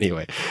 Yeah.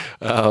 Anyway,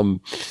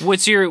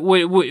 what's your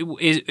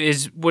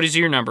what is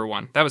your number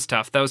one? That was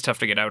tough. That was tough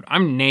to get out.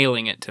 I'm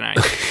nailing it tonight.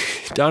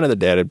 Dawn of the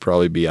Dead would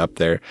probably be up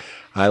there.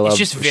 It's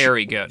just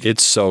very good.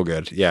 It's so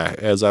good. Yeah.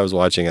 As I was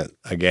watching it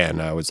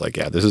again, I was like,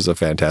 yeah, this is a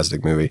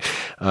fantastic movie.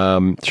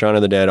 Shaun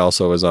of the Dead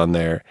also was on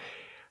there.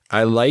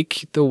 I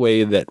like the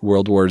way that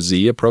World War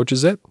Z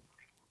approaches it,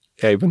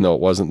 even though it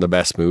wasn't the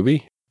best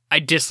movie. I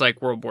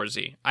dislike World War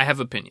Z. I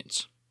have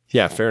opinions.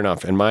 Yeah, fair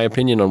enough. And my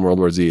opinion on World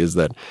War Z is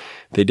that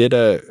they did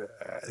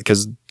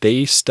because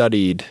they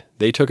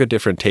took a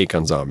different take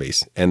on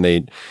zombies,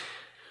 and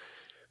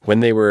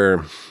when they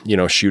were,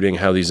 shooting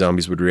how these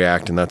zombies would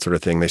react and that sort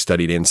of thing, they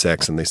studied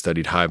insects and they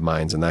studied hive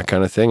minds and that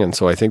kind of thing. And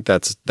so I think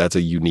that's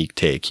a unique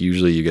take.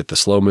 Usually you get the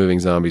slow moving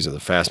zombies or the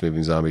fast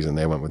moving zombies, and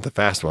they went with the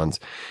fast ones.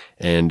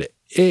 And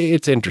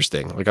it's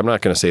interesting. I'm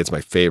not going to say it's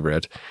my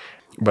favorite,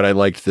 but I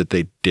liked that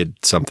they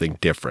did something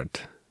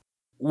different.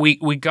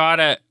 I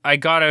gotta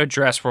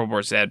address World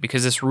War Z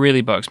because this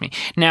really bugs me.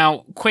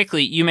 Now,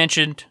 quickly, you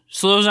mentioned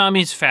slow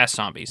zombies, fast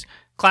zombies.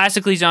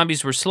 Classically,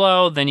 zombies were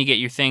slow. Then you get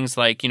your things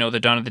like, the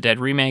Dawn of the Dead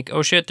remake.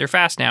 Oh shit, they're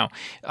fast now.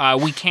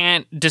 We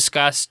can't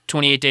discuss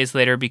 28 Days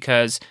Later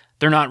because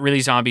they're not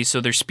really zombies,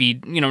 so their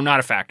speed, not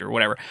a factor,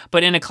 whatever.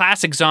 But in a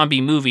classic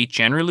zombie movie,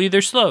 generally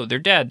they're slow, they're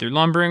dead, they're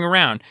lumbering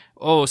around.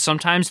 Oh,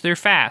 sometimes they're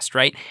fast,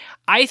 right?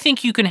 I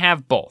think you can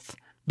have both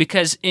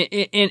because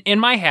in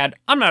my head,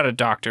 I'm not a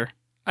doctor.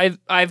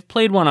 I've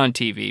played one on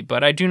TV,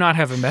 but I do not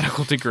have a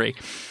medical degree.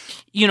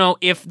 You know,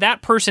 if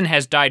that person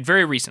has died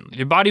very recently,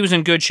 their body was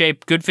in good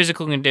shape, good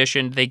physical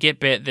condition, they get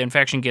bit, the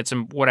infection gets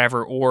them,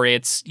 whatever, or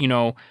it's, you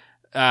know,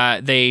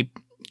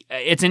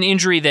 it's an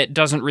injury that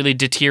doesn't really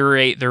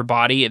deteriorate their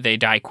body, they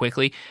die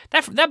quickly,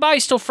 that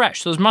body's still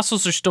fresh. Those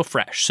muscles are still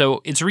fresh.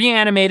 So it's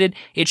reanimated.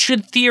 It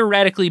should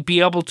theoretically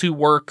be able to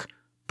work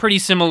pretty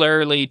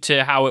similarly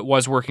to how it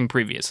was working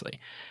previously.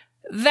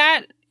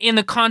 That, in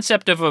the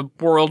concept of a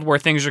world where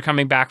things are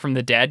coming back from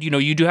the dead, you know,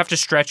 you do have to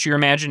stretch your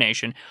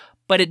imagination,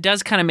 but it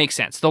does kind of make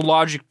sense. The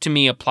logic to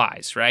me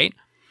applies, right?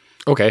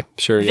 Okay,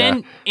 sure,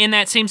 Then, in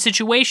that same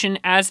situation,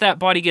 as that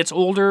body gets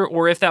older,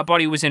 or if that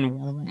body was in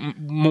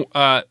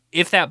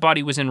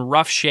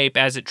rough shape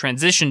as it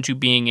transitioned to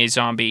being a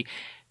zombie,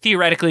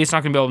 theoretically, it's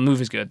not going to be able to move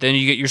as good. Then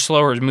you get your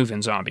slower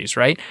moving zombies,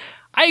 right?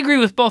 I agree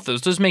with both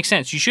those. Those make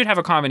sense. You should have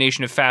a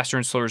combination of faster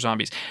and slower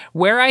zombies.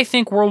 Where I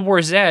think World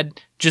War Z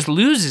just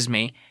loses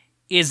me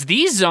is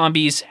these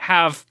zombies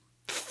have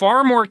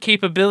far more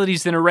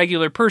capabilities than a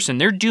regular person.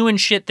 They're doing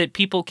shit that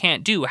people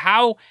can't do.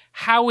 How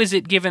is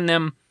it given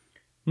them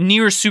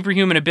near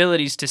superhuman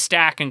abilities to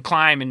stack and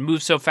climb and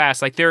move so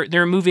fast? Like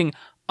they're moving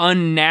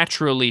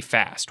unnaturally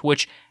fast,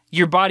 which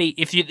your body,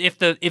 if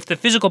the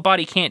physical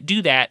body can't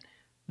do that,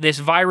 this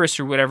virus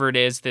or whatever it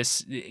is,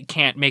 this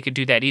can't make it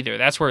do that either.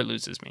 That's where it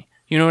loses me.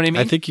 You know what I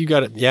mean? I think you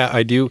got it. Yeah,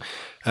 I do.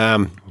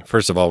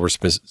 First of all, we're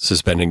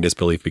suspending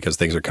disbelief because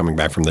things are coming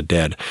back from the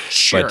dead.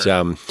 Sure. But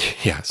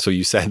yeah, so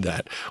you said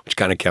that, which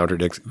kind of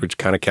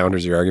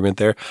counters your argument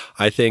there.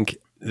 I think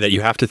that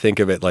you have to think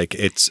of it like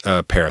it's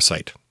a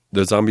parasite.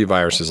 The zombie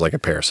virus is like a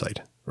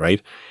parasite,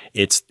 right?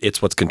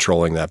 It's what's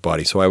controlling that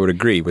body. So I would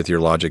agree with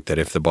your logic that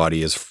if the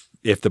body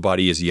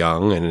is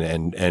young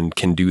and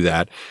can do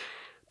that,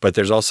 but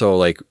there's also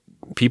like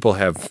people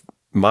have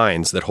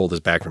minds that hold us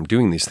back from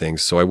doing these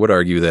things. So I would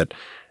argue that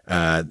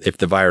if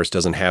the virus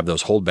doesn't have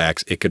those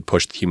holdbacks, it could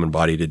push the human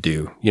body to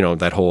do, you know,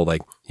 that whole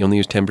like you only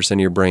use 10% of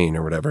your brain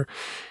or whatever.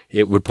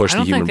 It would push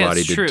the human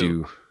body to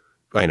do.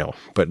 I know,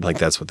 but like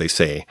that's what they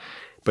say.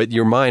 But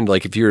your mind,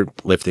 like if you're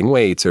lifting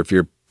weights or if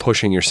you're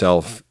pushing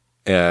yourself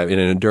in an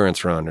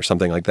endurance run or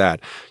something like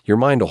that, your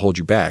mind will hold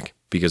you back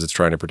because it's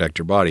trying to protect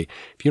your body.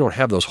 If you don't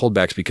have those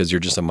holdbacks because you're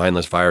just a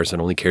mindless virus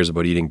that only cares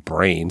about eating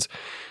brains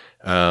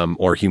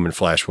or human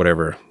flesh,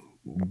 whatever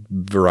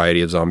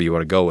variety of zombie you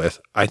want to go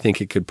with, I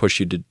think it could push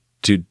you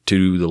to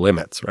the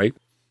limits, right?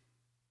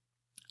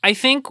 I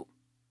think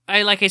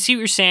I see what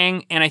you're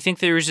saying, and I think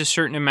there is a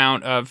certain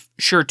amount of,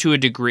 sure, to a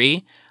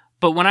degree,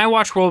 but when I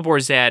watch World War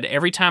Z,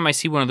 every time I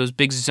see one of those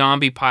big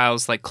zombie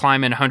piles like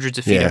climbing hundreds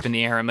of feet up in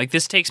the air, I'm like,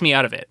 this takes me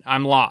out of it.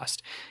 I'm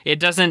lost.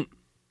 It doesn't,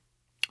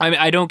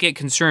 I don't get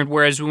concerned.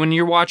 Whereas when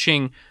you're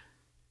watching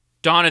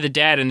Dawn of the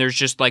Dead and there's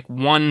just like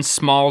one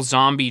small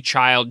zombie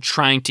child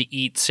trying to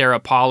eat Sarah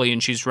Polly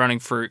and she's running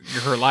for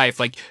her life,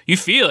 like you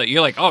feel it.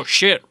 You're like, oh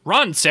shit,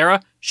 run,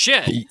 Sarah,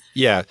 shit.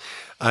 Yeah.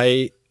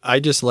 I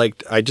just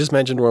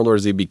mentioned World War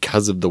Z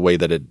because of the way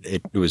that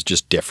it was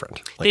just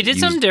different. Like they did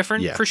something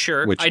different for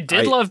sure. I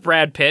did love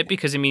Brad Pitt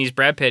because, I mean, he's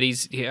Brad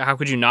Pitt. How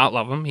could you not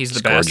love him? He's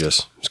the best.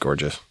 Gorgeous. He's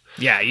gorgeous.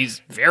 Yeah,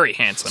 he's very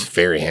handsome. He's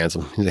very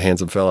handsome. He's a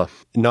handsome fella.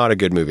 Not a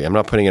good movie. I'm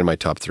not putting it in my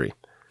top 3.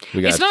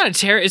 It's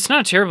not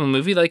a terrible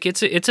movie. Like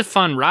it's a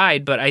fun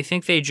ride, but I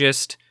think they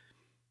just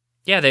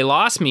they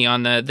lost me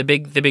on the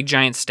big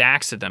giant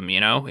stacks of them,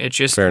 you know? It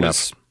just Fair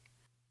enough.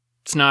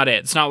 It's not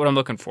it. It's not what I'm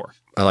looking for.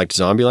 I liked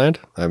Zombieland.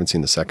 I haven't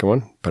seen the second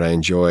one, but I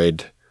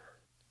enjoyed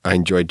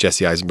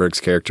Jesse Eisenberg's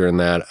character in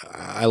that.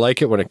 I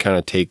like it when it kind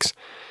of takes.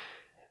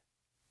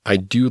 I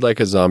do like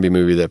a zombie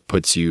movie that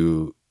puts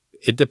you.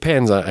 It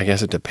depends. I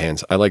guess it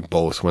depends. I like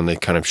both when they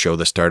kind of show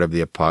the start of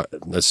the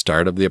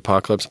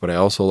apocalypse, but I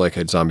also like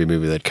a zombie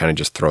movie that kind of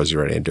just throws you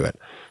right into it.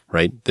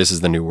 Right? This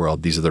is the new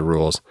world. These are the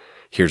rules.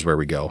 Here's where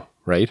we go.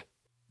 Right?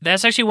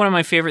 That's actually one of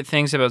my favorite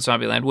things about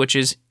Zombieland, which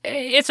is,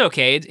 it's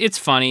okay. It's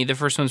funny. The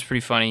first one's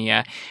pretty funny,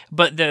 yeah.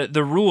 But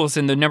the rules,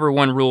 and the number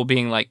one rule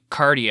being like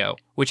cardio,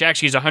 which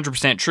actually is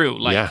 100% true.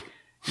 Like,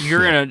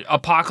 you're in an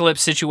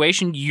apocalypse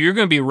situation, you're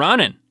going to be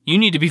running. You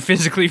need to be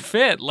physically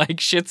fit. Like,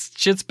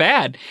 shit's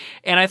bad.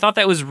 And I thought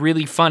that was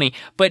really funny.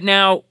 But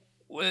now,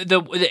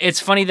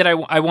 it's funny that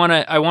I want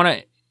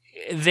to,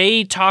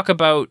 they talk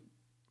about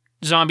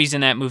zombies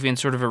in that movie in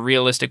sort of a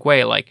realistic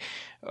way, like,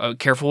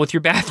 careful with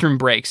your bathroom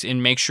breaks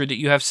and make sure that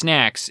you have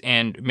snacks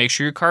and make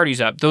sure your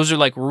cardio's up. Those are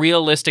like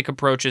realistic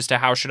approaches to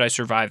how should I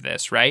survive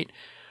this, right?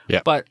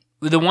 Yeah. But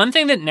the one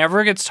thing that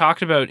never gets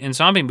talked about in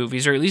zombie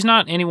movies, or at least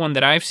not anyone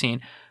that I've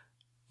seen,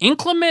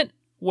 inclement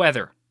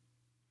weather.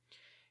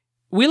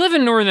 We live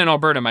in northern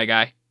Alberta, my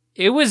guy.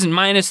 It was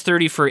minus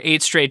 30 for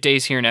 8 straight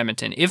days here in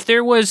Edmonton. If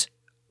there was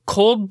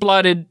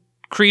cold-blooded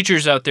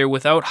creatures out there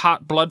without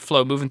hot blood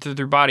flow moving through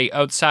their body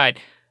outside,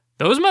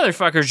 those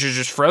motherfuckers are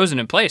just frozen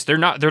in place. They're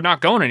not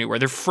going anywhere.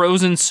 They're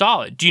frozen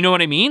solid. Do you know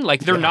what I mean?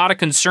 Like, they're not a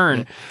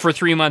concern for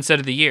 3 months out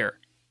of the year.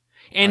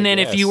 And then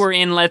if you were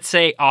in, let's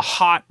say, a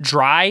hot,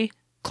 dry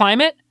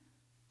climate,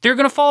 they're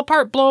going to fall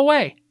apart, blow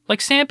away.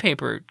 Like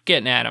sandpaper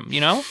getting at them,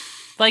 you know?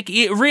 Like,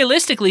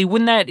 realistically,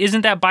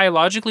 isn't that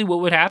biologically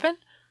what would happen?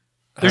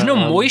 There's no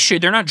moisture.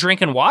 They're not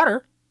drinking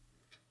water.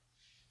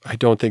 I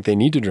don't think they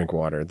need to drink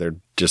water. They're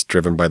just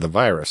driven by the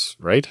virus,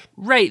 right?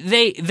 Right.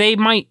 They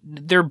might,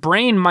 their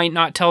brain might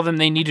not tell them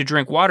they need to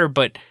drink water,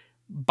 but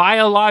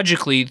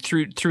biologically,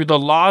 through the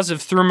laws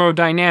of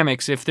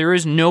thermodynamics, if there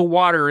is no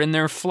water in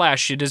their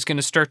flesh, it is going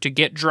to start to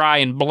get dry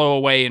and blow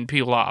away and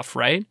peel off,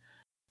 right?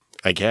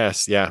 I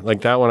guess, yeah.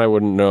 Like that one I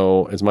wouldn't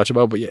know as much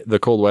about, but yeah, the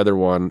cold weather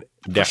one,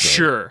 definitely.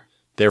 Sure.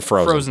 They're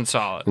frozen. Frozen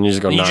solid. And you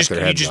just go knock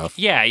their heads off.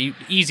 Yeah,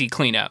 easy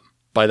cleanup.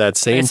 By that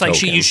same It's like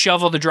token, you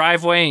shovel the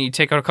driveway and you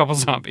take out a couple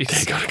zombies.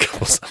 Take out a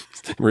couple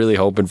zombies. Really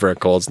hoping for a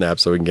cold snap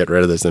so we can get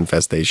rid of this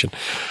infestation.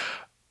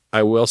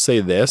 I will say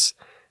this.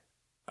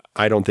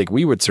 I don't think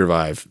we would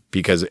survive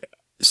because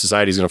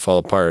society's going to fall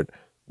apart.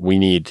 You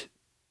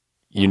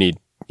need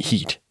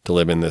heat to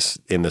live in this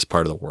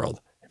part of the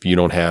world. If you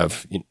don't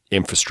have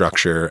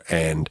infrastructure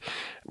and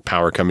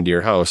power coming to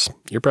your house,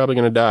 you're probably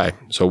going to die.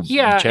 So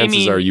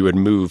chances are you would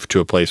move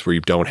to a place where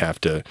you don't have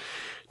to.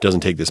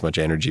 Doesn't take this much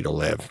energy to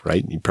live,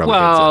 right? You probably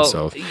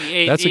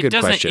that's a good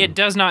question. It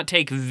does not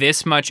take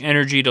this much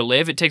energy to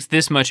live. It takes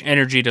this much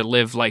energy to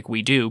live like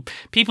we do.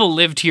 People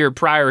lived here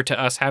prior to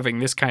us having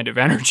this kind of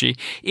energy.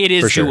 It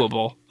is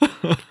doable.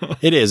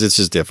 It is. It's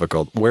just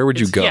difficult. Where would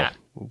you go? Yeah.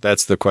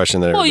 That's the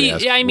question that everybody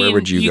asks. Where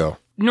would you go?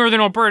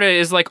 Northern Alberta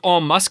is like all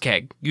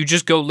muskeg. You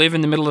just go live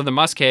in the middle of the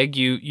muskeg.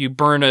 You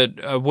burn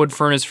a wood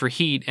furnace for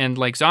heat, and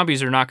like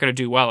zombies are not going to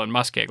do well in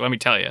muskeg. Let me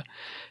tell you.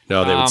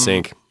 No, they would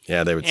sink.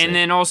 Yeah, they would sink. And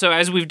then also,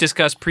 as we've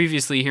discussed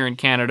previously here in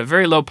Canada,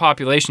 very low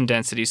population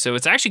density, so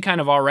it's actually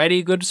kind of already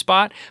a good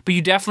spot, but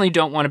you definitely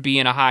don't want to be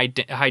in a high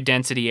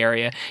density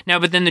area. Now,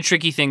 but then the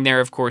tricky thing there,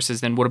 of course,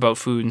 is then what about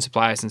food and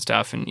supplies and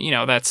stuff? And,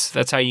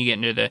 that's how you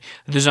get into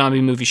the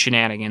zombie movie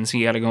shenanigans.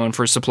 You got to go in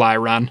for a supply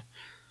run.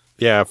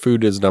 Yeah,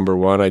 food is number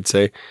one, I'd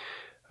say.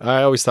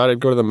 I always thought I'd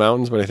go to the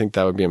mountains, but I think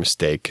that would be a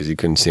mistake because you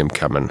couldn't see them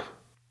coming.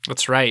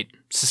 That's right.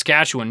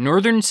 Saskatchewan,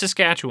 northern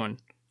Saskatchewan.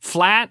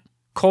 Flat,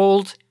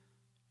 cold,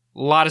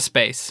 a lot of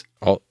space.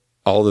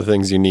 All the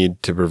things you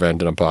need to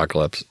prevent an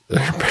apocalypse. You're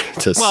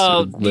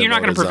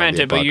not going to prevent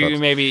it, but you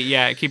maybe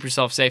keep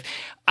yourself safe.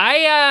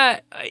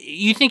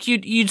 You think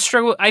you'd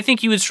struggle? I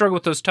think you would struggle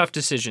with those tough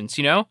decisions.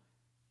 Jen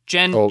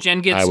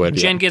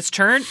gets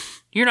turned.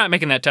 You're not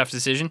making that tough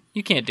decision.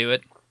 You can't do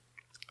it.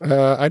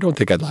 I don't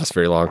think I'd last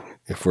very long.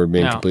 If we're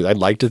being complete, I'd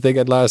like to think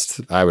I'd last.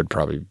 I would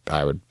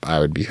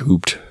be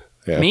hooped.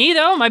 Yeah. Me,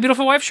 though, my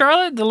beautiful wife,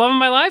 Charlotte, the love of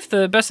my life,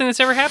 the best thing that's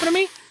ever happened to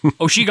me.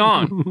 Oh, she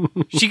gone.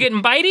 She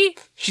getting bitey?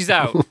 She's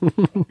out.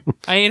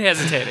 I ain't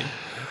hesitating.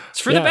 It's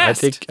for the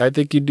best. I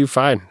think you'd do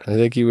fine. I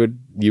think you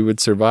would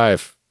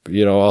survive.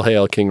 All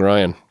hail King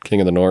Ryan, King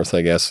of the North,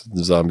 I guess,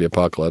 the zombie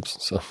apocalypse.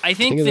 So I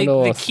think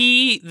the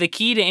key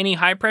to any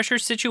high pressure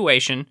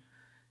situation,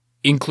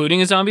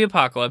 including a zombie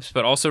apocalypse,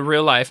 but also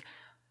real life,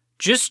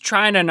 just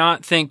try to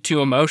not think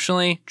too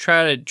emotionally.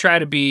 Try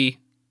to be.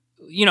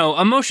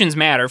 Emotions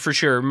matter for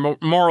sure.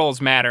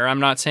 Morals matter. I'm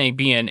not saying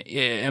be an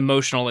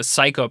emotionalist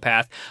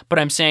psychopath, but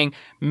I'm saying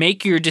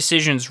make your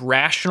decisions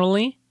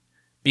rationally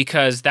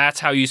because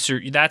that's how you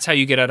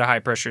get out of high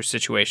pressure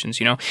situations.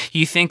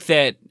 You think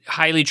that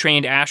highly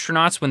trained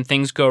astronauts, when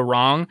things go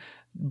wrong,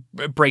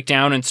 break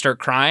down and start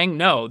crying?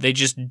 No, they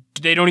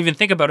don't even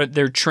think about it.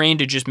 They're trained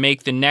to just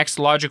make the next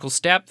logical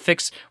step,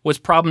 fix what's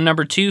problem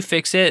number 2,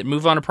 fix it,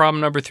 move on to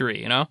problem number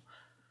 3.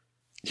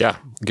 Yeah,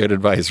 good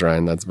advice,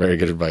 Ryan. That's very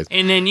good advice.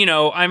 And then,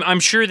 I'm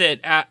sure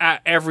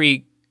that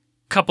every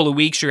couple of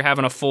weeks you're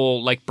having a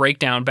full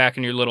breakdown back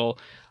in your little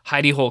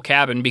hidey hole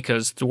cabin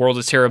because the world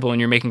is terrible and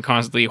you're making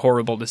constantly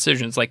horrible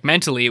decisions.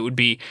 Mentally, it would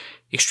be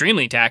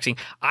extremely taxing.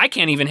 I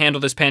can't even handle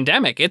this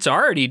pandemic. It's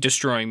already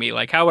destroying me.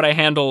 How would I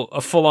handle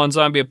a full-on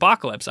zombie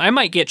apocalypse? I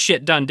might get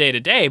shit done day to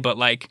day, but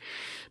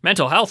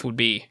mental health would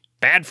be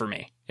bad for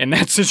me in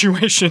that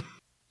situation.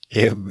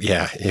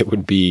 It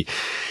would be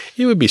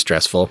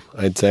stressful,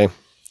 I'd say.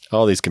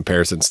 All these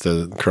comparisons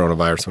to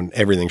coronavirus when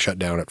everything shut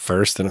down at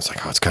first, and it's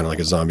it's kind of like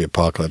a zombie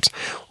apocalypse.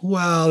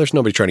 Well, there's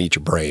nobody trying to eat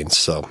your brains,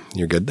 so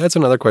you're good. That's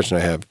another question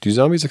I have. Do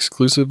zombies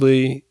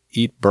exclusively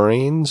eat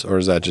brains, or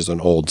is that just an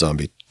old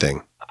zombie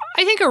thing?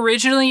 I think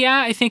originally,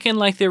 yeah. I think in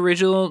the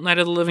original Night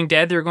of the Living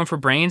Dead, they were going for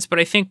brains, but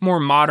I think more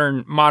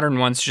modern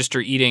ones just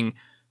are eating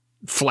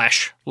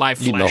flesh, live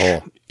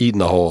flesh. Eating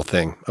the whole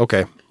thing.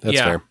 Okay, that's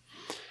fair.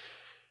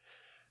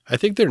 I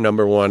think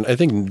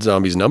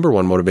zombies' number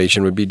one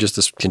motivation would be just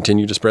to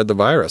continue to spread the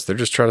virus. They're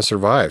just trying to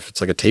survive.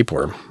 It's like a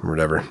tapeworm or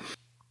whatever.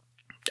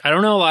 I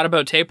don't know a lot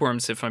about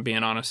tapeworms, if I'm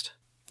being honest.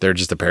 They're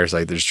just a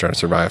parasite. They're just trying to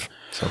survive.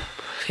 So,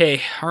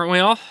 hey, aren't we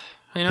all?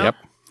 Yep.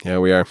 Yeah,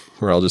 we are.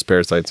 We're all just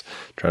parasites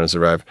trying to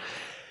survive.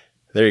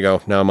 There you go.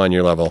 Now I'm on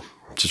your level.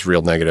 Just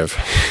real negative.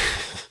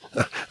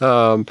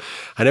 I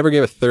never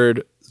gave a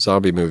third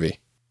zombie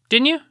movie.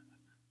 Didn't you?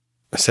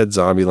 I said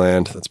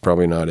Zombieland. That's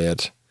probably not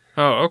it.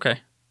 Oh,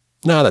 okay.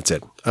 No, that's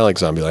it. I like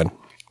Zombieland.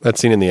 That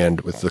scene in the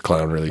end with the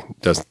clown really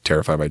does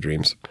terrify my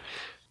dreams.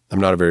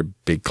 I'm not a very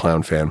big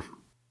clown fan.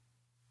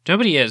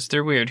 Nobody is.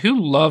 They're weird. Who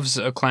loves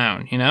a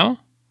clown,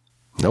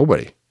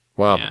 Nobody.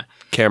 Wow. Yeah.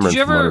 Cameron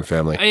from Modern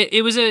Family.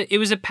 It was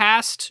a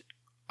past,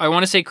 I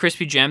want to say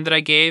crispy gem that I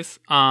gave.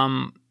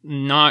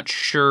 not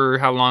sure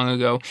how long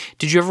ago.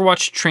 Did you ever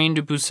watch Train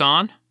to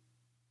Busan?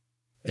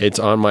 It's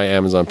on my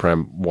Amazon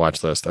Prime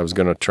watch list. I was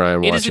going to try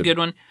and watch it. It is a good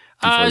one.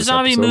 before this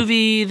Zombie episode.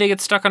 movie, they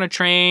get stuck on a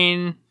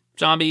train,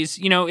 zombies.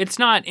 You know, it's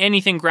not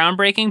anything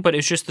groundbreaking, but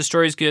it's just the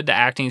story's good, the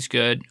acting's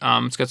good.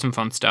 It's got some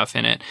fun stuff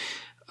in it.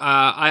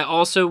 I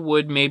also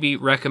would maybe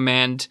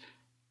recommend...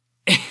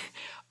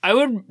 I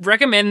would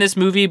recommend this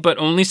movie, but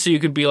only so you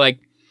could be like,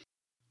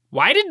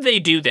 why did they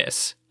do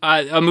this?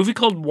 A movie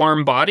called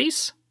Warm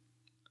Bodies.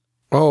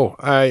 Oh,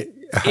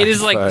 It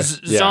is like yeah.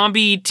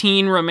 zombie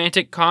teen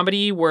romantic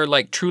comedy where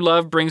like true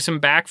love brings him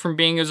back from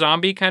being a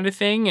zombie kind of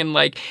thing. And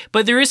like,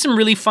 but there is some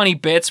really funny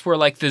bits where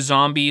like the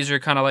zombies are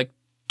kind of like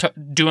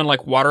doing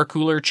like water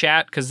cooler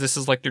chat because this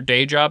is like their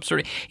day job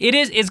sort of.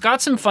 It's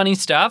got some funny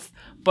stuff,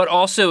 but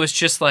also it's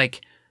just like,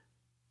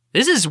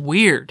 this is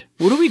weird.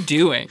 What are we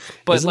doing?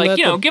 But Isn't like, that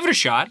you know, give it a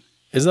shot.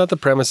 Isn't that the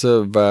premise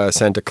of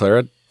Santa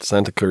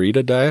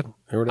Clarita Diet?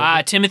 Or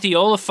whatever? Timothy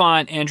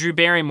Oliphant and Drew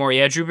Barrymore.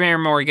 Yeah, Drew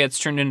Barrymore gets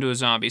turned into a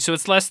zombie. So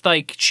it's less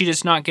like she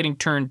is not getting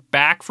turned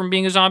back from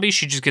being a zombie.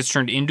 She just gets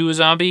turned into a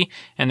zombie,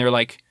 and they're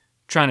like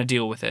trying to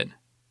deal with it.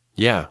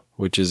 Yeah,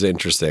 which is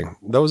interesting.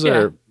 Those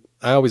are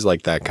I always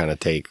like that kind of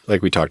take.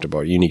 Like we talked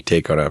about, unique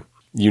take on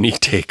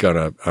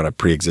a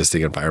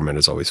pre-existing environment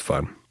is always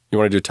fun. You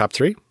want to do top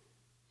 3?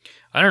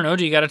 I don't know.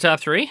 Do you got a top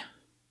 3?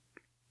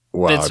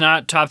 Wow. That's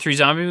not top 3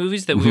 zombie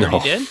movies that we already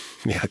did?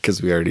 Yeah,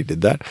 because we already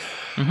did that.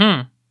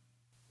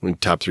 Mm-hmm.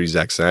 Top 3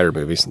 Zack Snyder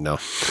movies. No,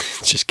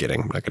 just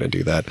kidding. I'm not going to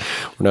do that.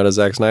 We're not a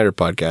Zack Snyder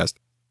podcast.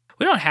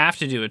 We don't have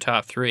to do a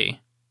top 3.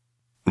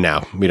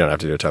 No, we don't have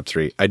to do a top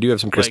 3. I do have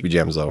some crispy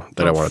gems, though,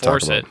 that I want to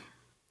talk about. It.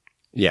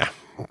 Yeah,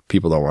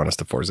 people don't want us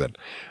to force it.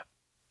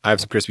 I have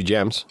some crispy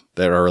gems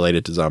that are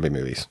related to zombie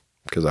movies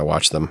because I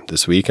watched them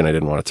this week and I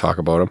didn't want to talk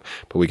about them,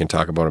 but we can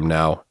talk about them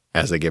now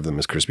as I give them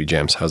as crispy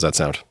gems. How's that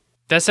sound?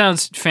 That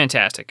sounds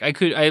fantastic.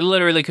 I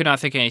literally could not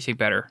think of anything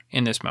better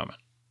in this moment.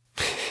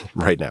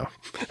 Right now.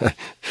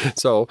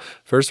 So,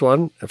 first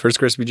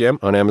crispy gem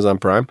on Amazon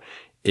Prime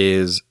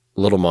is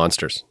Little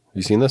Monsters. Have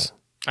you seen this?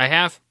 I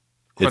have.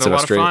 It's a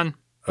lot of fun.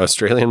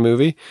 Australian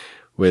movie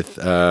with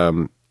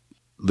Lupita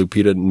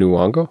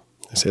Nyong'o.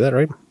 Did I say that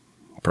right?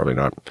 Probably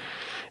not.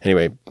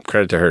 Anyway,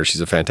 credit to her.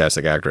 She's a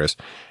fantastic actress.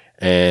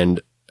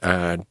 And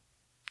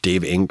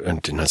Dave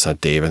England, that's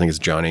not Dave, I think it's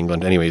John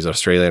England. Anyway, he's an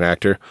Australian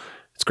actor.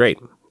 It's great.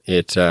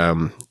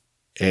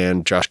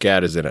 And Josh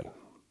Gad is in it.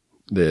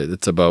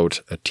 It's about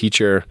a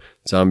teacher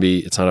zombie.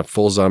 It's not a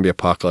full zombie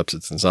apocalypse.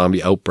 It's a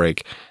zombie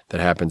outbreak that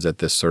happens at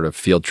this sort of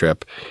field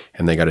trip,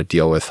 and they got to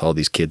deal with all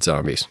these kid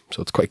zombies.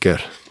 So it's quite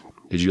good.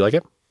 Did you like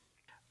it?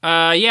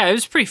 Yeah, it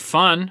was pretty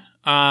fun.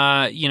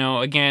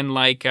 Again,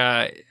 like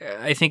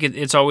I think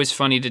it's always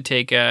funny to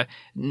take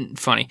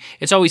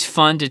It's always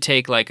fun to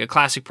take like a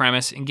classic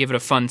premise and give it a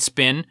fun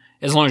spin,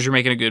 as long as you're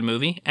making a good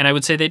movie. And I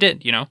would say they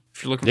did. You know,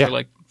 if you're looking for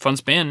like fun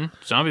spin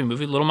zombie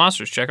movie, Little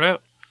Monsters, check it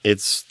out.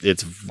 It's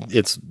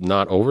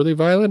not overly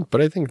violent,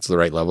 but I think it's the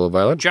right level of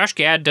violent. Josh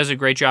Gad does a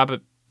great job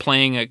at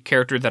playing a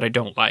character that I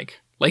don't like.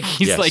 Like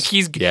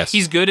he's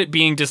good at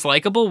being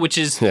dislikable, which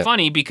is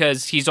funny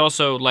because he's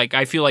also like,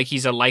 I feel like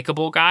he's a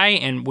likable guy,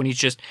 and when he's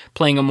just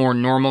playing a more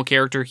normal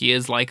character, he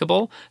is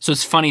likable. So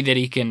it's funny that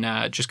he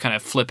can just kind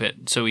of flip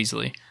it so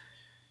easily.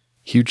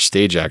 Huge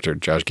stage actor,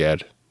 Josh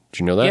Gad. Did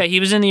you know that? Yeah, he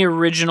was in the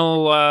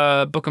original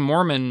Book of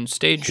Mormon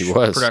stage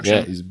production.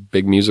 Yeah, he's a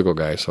big musical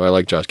guy, so I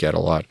like Josh Gad a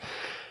lot.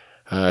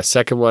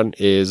 Second one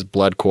is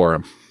Blood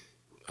Quorum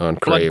on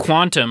Crave. Blood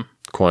Quantum.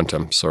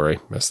 Quantum, sorry,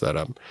 messed that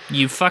up.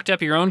 You fucked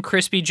up your own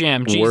crispy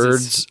jam, Jesus.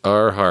 Words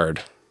are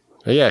hard.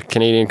 Yeah,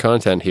 Canadian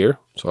content here.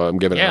 So I'm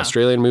giving an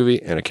Australian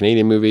movie and a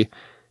Canadian movie.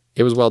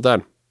 It was well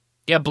done.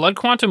 Yeah, Blood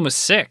Quantum was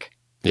sick.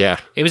 Yeah.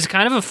 It was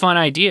kind of a fun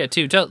idea,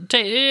 too.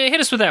 Hit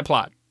us with that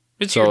plot.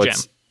 It's your gem.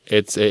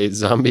 It's a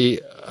zombie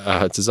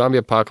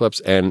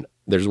apocalypse, and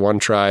there's one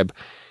tribe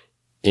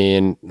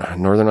in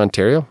Northern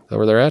Ontario. Is that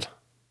where they're at?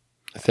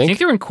 I think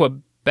they're in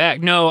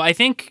Quebec. No, I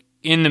think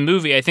in the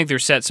movie, I think they're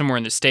set somewhere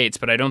in the States,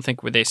 but I don't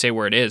think they say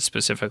where it is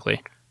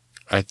specifically.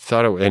 I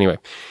thought it anyway.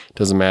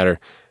 Doesn't matter.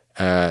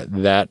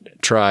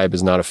 That tribe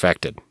is not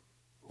affected.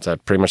 Does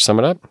that pretty much sum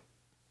it up?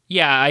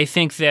 Yeah, I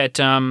think that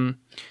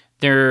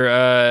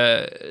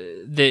they're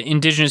the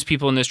indigenous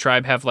people in this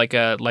tribe have like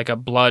a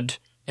blood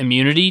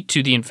immunity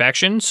to the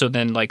infection. So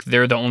then like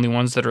they're the only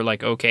ones that are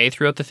like okay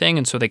throughout the thing,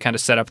 and so they kind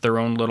of set up their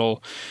own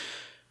little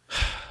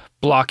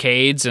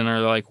blockades and are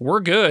like,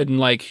 we're good,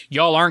 and like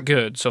y'all aren't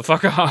good, so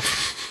fuck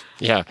off.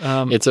 Yeah,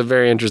 it's a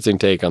very interesting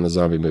take on the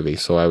zombie movie,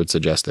 so I would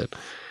suggest it.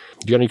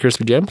 You got any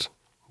crispy gems?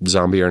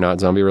 Zombie or not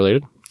zombie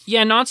related?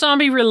 Yeah, not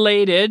zombie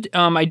related.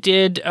 I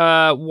did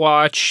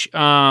watch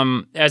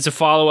as a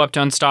follow-up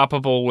to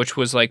Unstoppable, which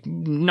was like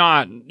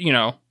not,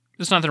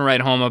 there's nothing to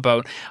write home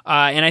about.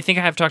 And I think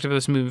I have talked about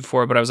this movie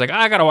before, but I was like,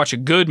 I gotta watch a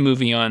good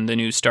movie on the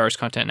new Starz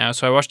content now.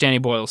 So I watched Danny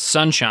Boyle's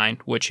Sunshine,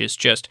 which is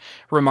just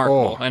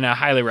remarkable, and I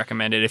highly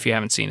recommend it if you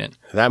haven't seen it.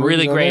 That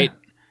really great. There?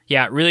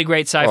 Yeah, really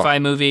great sci-fi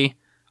movie.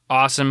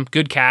 Awesome,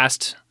 good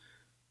cast.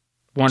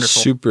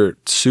 Wonderful.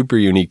 Super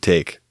unique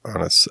take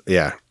on it.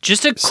 Yeah.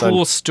 Just a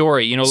cool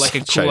story, like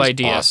a cool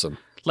idea. Awesome.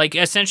 Like,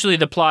 essentially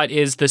the plot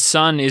is the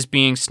sun is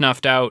being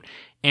snuffed out,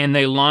 and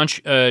they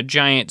launch a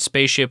giant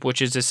spaceship,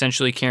 which is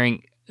essentially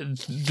carrying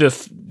the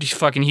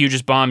fucking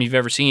hugest bomb you've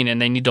ever seen,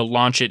 and they need to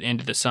launch it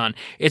into the sun.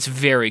 It's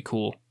very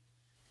cool.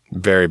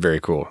 Very,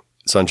 very cool.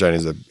 Sunshine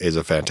is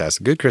a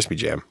fantastic, good crispy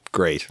jam.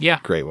 Great. Yeah.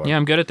 Great one. Yeah,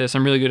 I'm good at this.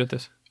 I'm really good at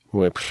this.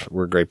 We're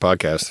a great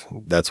podcast.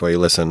 That's why you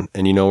listen.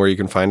 And you know where you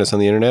can find us on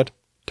the internet?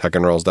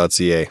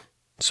 tuckandrolls.ca.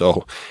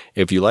 So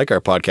if you like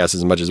our podcast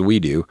as much as we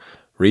do,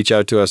 reach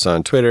out to us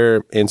on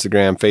Twitter,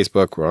 Instagram,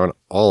 Facebook. We're on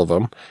all of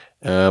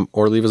them.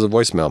 Or leave us a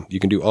voicemail. You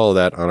can do all of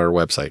that on our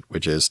website,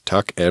 which is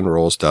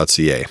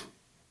tuckandrolls.ca.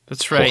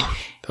 That's right. Oh,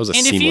 that was a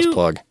seamless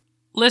plug.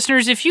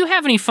 Listeners, if you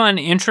have any fun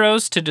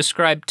intros to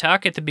describe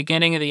Tuck at the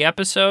beginning of the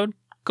episode,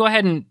 go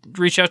ahead and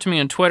reach out to me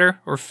on Twitter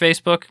or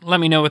Facebook. Let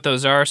me know what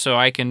those are so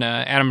I can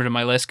add them to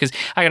my list, because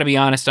I got to be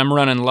honest, I'm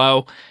running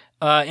low.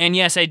 And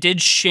yes, I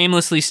did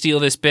shamelessly steal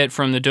this bit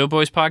from the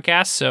Doughboys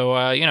podcast, so,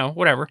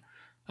 whatever.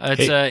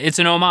 It's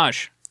an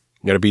homage.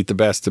 You got to beat the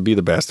best to be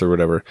the best or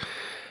whatever.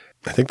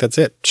 I think that's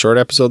it. Short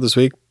episode this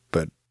week,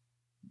 but...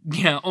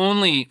 Yeah,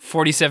 only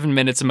 47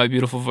 minutes of my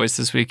beautiful voice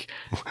this week.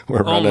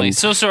 We're only. running.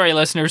 So sorry,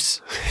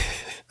 listeners.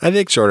 I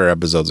think shorter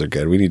episodes are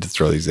good. We need to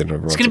throw these in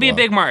every once It's going to be in a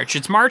big March.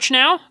 It's March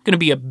now. Going to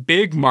be a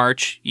big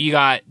March. You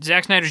got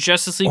Zack Snyder's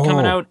Justice League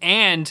coming out,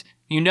 and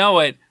you know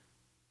it,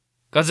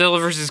 Godzilla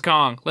vs.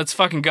 Kong. Let's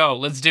fucking go.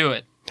 Let's do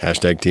it.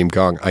 Hashtag Team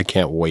Kong. I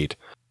can't wait.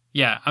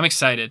 Yeah, I'm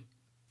excited.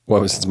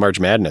 It's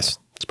March Madness.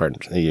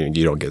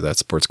 You don't get that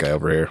sports guy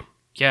over here.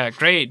 Yeah,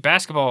 great.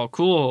 Basketball,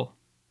 cool.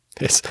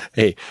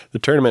 Hey, the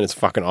tournament is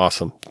fucking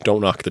awesome. Don't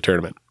knock the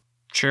tournament.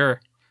 Sure.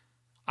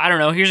 I don't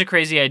know. Here's a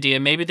crazy idea.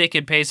 Maybe they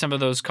could pay some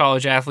of those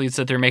college athletes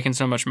that they're making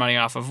so much money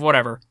off of.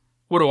 Whatever.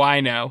 What do I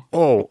know?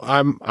 Oh,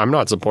 I'm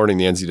not supporting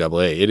the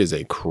NCAA. It is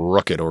a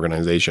crooked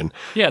organization.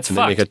 Yeah, it's and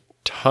fucked. They make a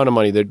ton of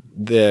money.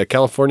 The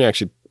California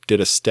actually did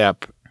a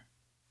step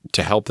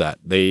to help that.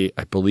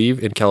 I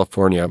believe in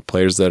California,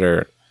 players that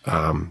are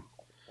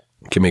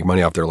can make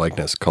money off their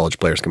likeness. College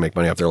players can make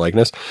money off their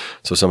likeness.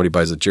 So if somebody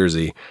buys a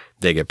jersey,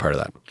 they get part of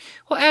that.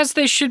 Well, as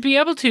they should be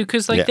able to,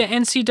 because the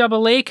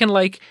NCAA can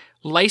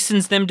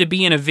license them to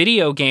be in a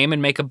video game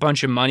and make a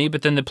bunch of money,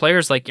 but then the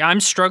player's like, I'm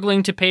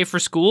struggling to pay for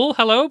school.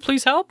 Hello,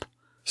 please help.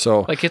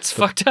 So it's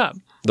fucked up.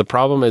 The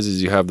problem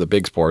is you have the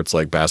big sports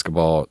like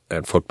basketball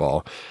and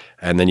football,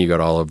 and then you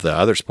got all of the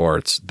other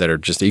sports that are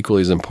just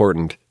equally as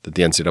important that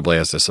the NCAA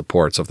has to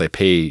support. So if they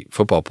pay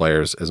football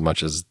players as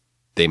much as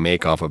they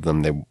make off of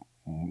them, they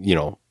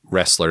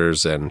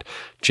wrestlers and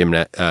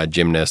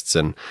gymnasts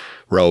and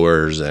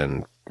rowers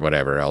and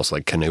whatever else,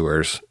 like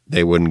canoers,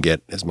 they wouldn't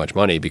get as much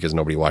money because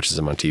nobody watches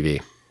them on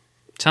TV.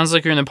 Sounds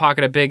like you're in the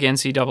pocket of big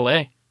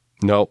NCAA.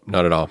 No,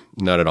 not at all.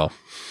 Not at all.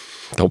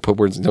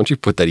 Don't you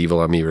put that evil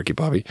on me, Ricky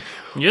Bobby.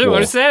 You're the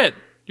one who said it.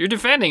 You're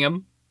defending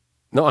him.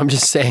 No, I'm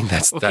just saying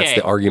that's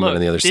the argument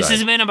on the other side. This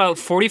has been about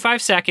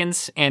 45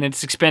 seconds, and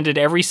it's expended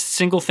every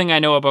single thing I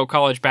know about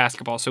college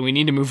basketball, so we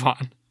need to move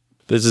on.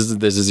 This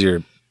is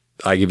your...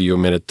 I give you a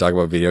minute to talk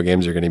about video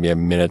games. You're going to be a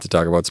minute to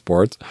talk about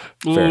sports.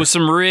 Ooh,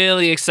 some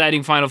really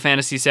exciting Final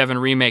Fantasy VII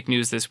Remake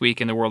news this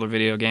week in the world of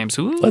video games.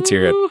 Ooh. Let's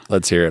hear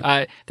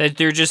it. That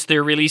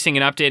they're releasing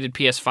an updated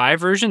PS5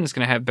 version that's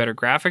going to have better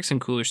graphics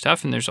and cooler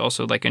stuff. And there's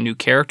also a new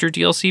character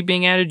DLC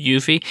being added,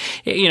 Yuffie.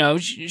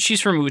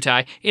 She's from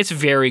Wutai. It's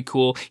very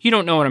cool. You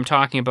don't know what I'm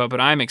talking about, but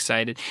I'm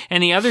excited.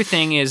 And the other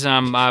thing is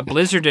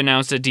Blizzard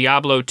announced a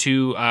Diablo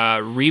 2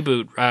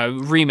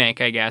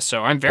 remake, I guess.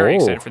 So I'm very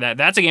excited for that.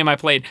 That's a game I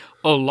played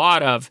a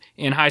lot of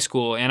in high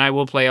school, and I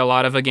will play a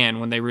lot of again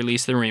when they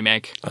release the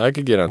remake. I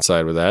could get on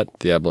side with that.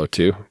 Diablo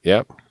 2.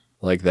 Yep.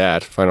 Like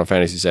that. Final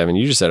Fantasy 7.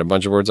 You just said a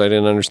bunch of words I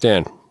didn't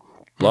understand.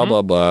 Blah,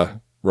 blah, blah.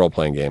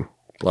 Role-playing game.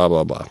 Blah,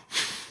 blah, blah.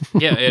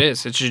 Yeah, it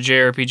is. It's a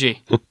JRPG.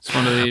 It's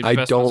one of the I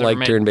best don't ones like ever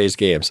made. turn-based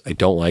games. I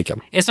don't like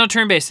them. It's not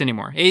turn-based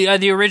anymore.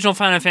 The original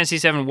Final Fantasy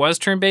VII was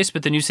turn-based,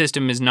 but the new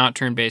system is not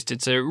turn-based.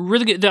 It's a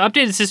really good... The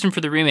updated system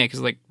for the remake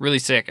is really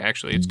sick,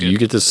 actually. It's good. You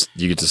get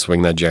to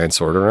swing that giant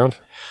sword around?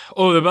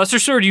 Oh, the Buster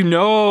Sword?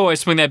 I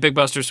swing that big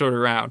Buster Sword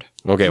around.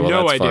 Okay,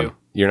 well, that's fun. Do.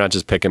 You're not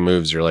just picking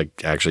moves. You're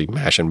actually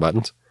mashing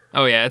buttons.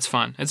 Oh, yeah, it's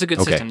fun. It's a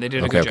good system. They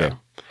did a good job.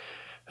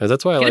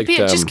 That's why I like...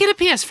 just get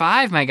a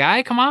PS5, my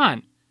guy. Come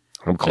on.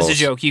 I'm close. It's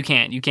a joke. You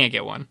can't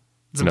get one.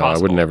 It's impossible. No,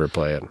 I would never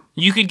play it.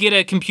 You could get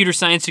a computer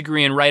science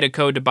degree and write a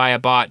code to buy a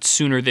bot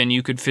sooner than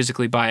you could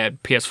physically buy a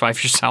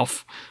PS5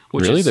 yourself.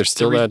 Really? They're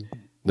still that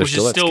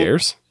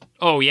scarce?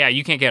 Oh, yeah,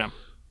 you can't get them.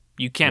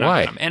 You cannot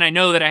get them. And I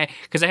know that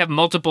because I have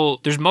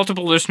there's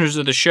multiple listeners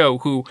of the show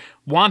who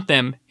want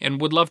them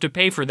and would love to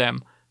pay for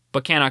them,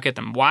 but cannot get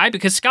them. Why?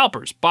 Because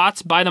scalpers,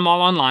 bots buy them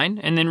all online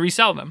and then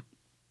resell them.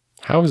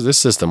 How does this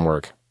system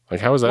work?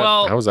 How is that?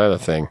 How is that a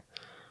thing?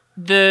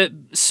 The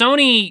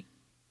Sony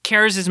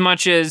cares as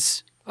much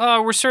as,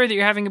 oh, we're sorry that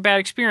you're having a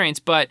bad experience,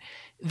 but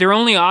their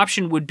only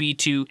option would be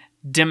to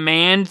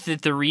demand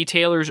that the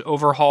retailers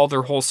overhaul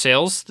their whole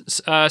sales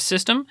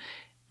system.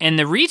 And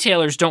the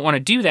retailers don't want to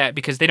do that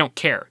because they don't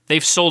care.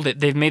 They've sold it.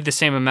 They've made the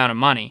same amount of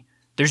money.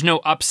 There's no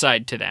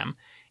upside to them.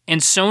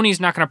 And Sony's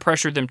not going to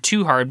pressure them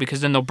too hard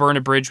because then they'll burn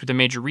a bridge with a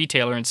major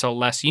retailer and sell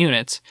less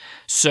units.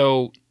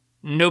 So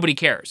nobody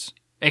cares.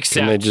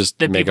 Except Can they just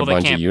the make a people that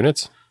bunch can't. of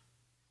units?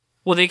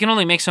 Well, they can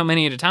only make so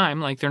many at a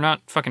time. Like, they're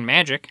not fucking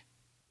magic.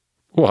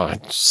 Well,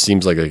 it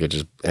seems like they could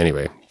just,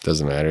 anyway,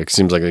 doesn't matter. It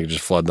seems like they could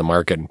just flood the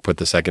market and put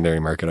the secondary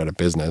market out of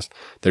business.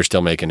 They're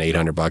still making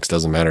 $800,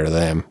 doesn't matter to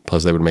them.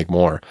 Plus, they would make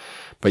more.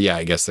 But yeah,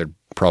 I guess there'd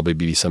probably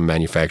be some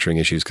manufacturing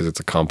issues because it's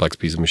a complex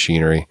piece of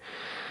machinery.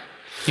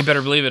 You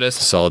better believe it is.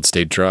 Solid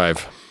state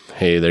drive.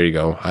 Hey, there you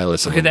go. I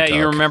listen. Look at that. Talk.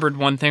 You remembered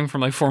one thing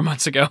from like 4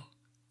 months ago.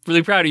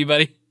 Really proud of you,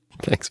 buddy.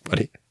 Thanks,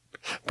 buddy.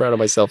 Proud of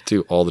myself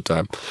too, all the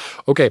time.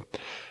 Okay.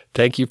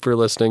 Thank you for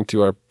listening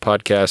to our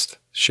podcast.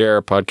 Share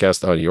our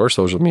podcast on your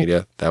social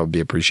media. That would be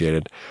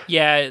appreciated.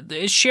 Yeah,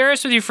 share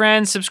us with your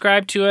friends.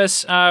 Subscribe to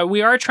us.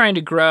 We are trying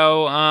to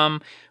grow.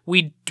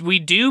 We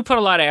do put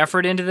a lot of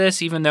effort into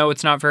this, even though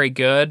it's not very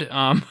good.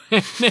 All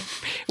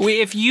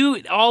we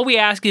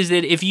ask is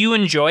that if you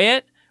enjoy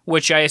it,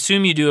 which I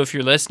assume you do if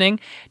you're listening,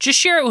 just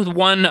share it with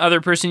one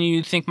other person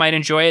you think might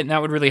enjoy it, and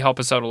that would really help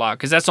us out a lot,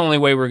 because that's the only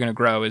way we're going to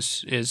grow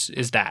is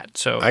that.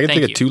 So I can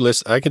thank think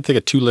of I can think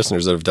of 2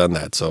 listeners that have done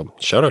that. So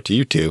shout out to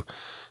you 2.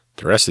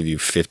 The rest of you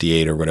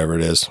 58 or whatever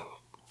it is.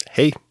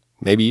 Hey,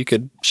 maybe you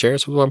could share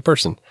us with one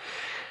person.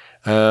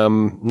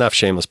 Enough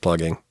shameless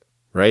plugging,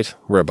 right?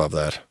 We're above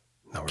that.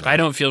 No, we're not. I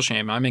don't feel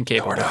shame. I'm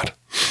incapable. No, we're not.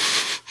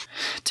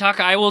 Tuck,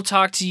 I will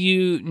talk to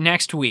you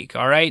next week.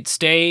 All right,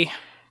 stay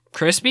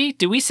crispy.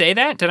 Did we say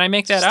that? Did I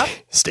make that up?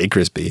 Stay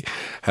crispy.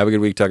 Have a good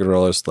week, Tuck and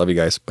Rollers. Love you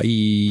guys.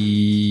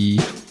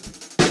 Bye.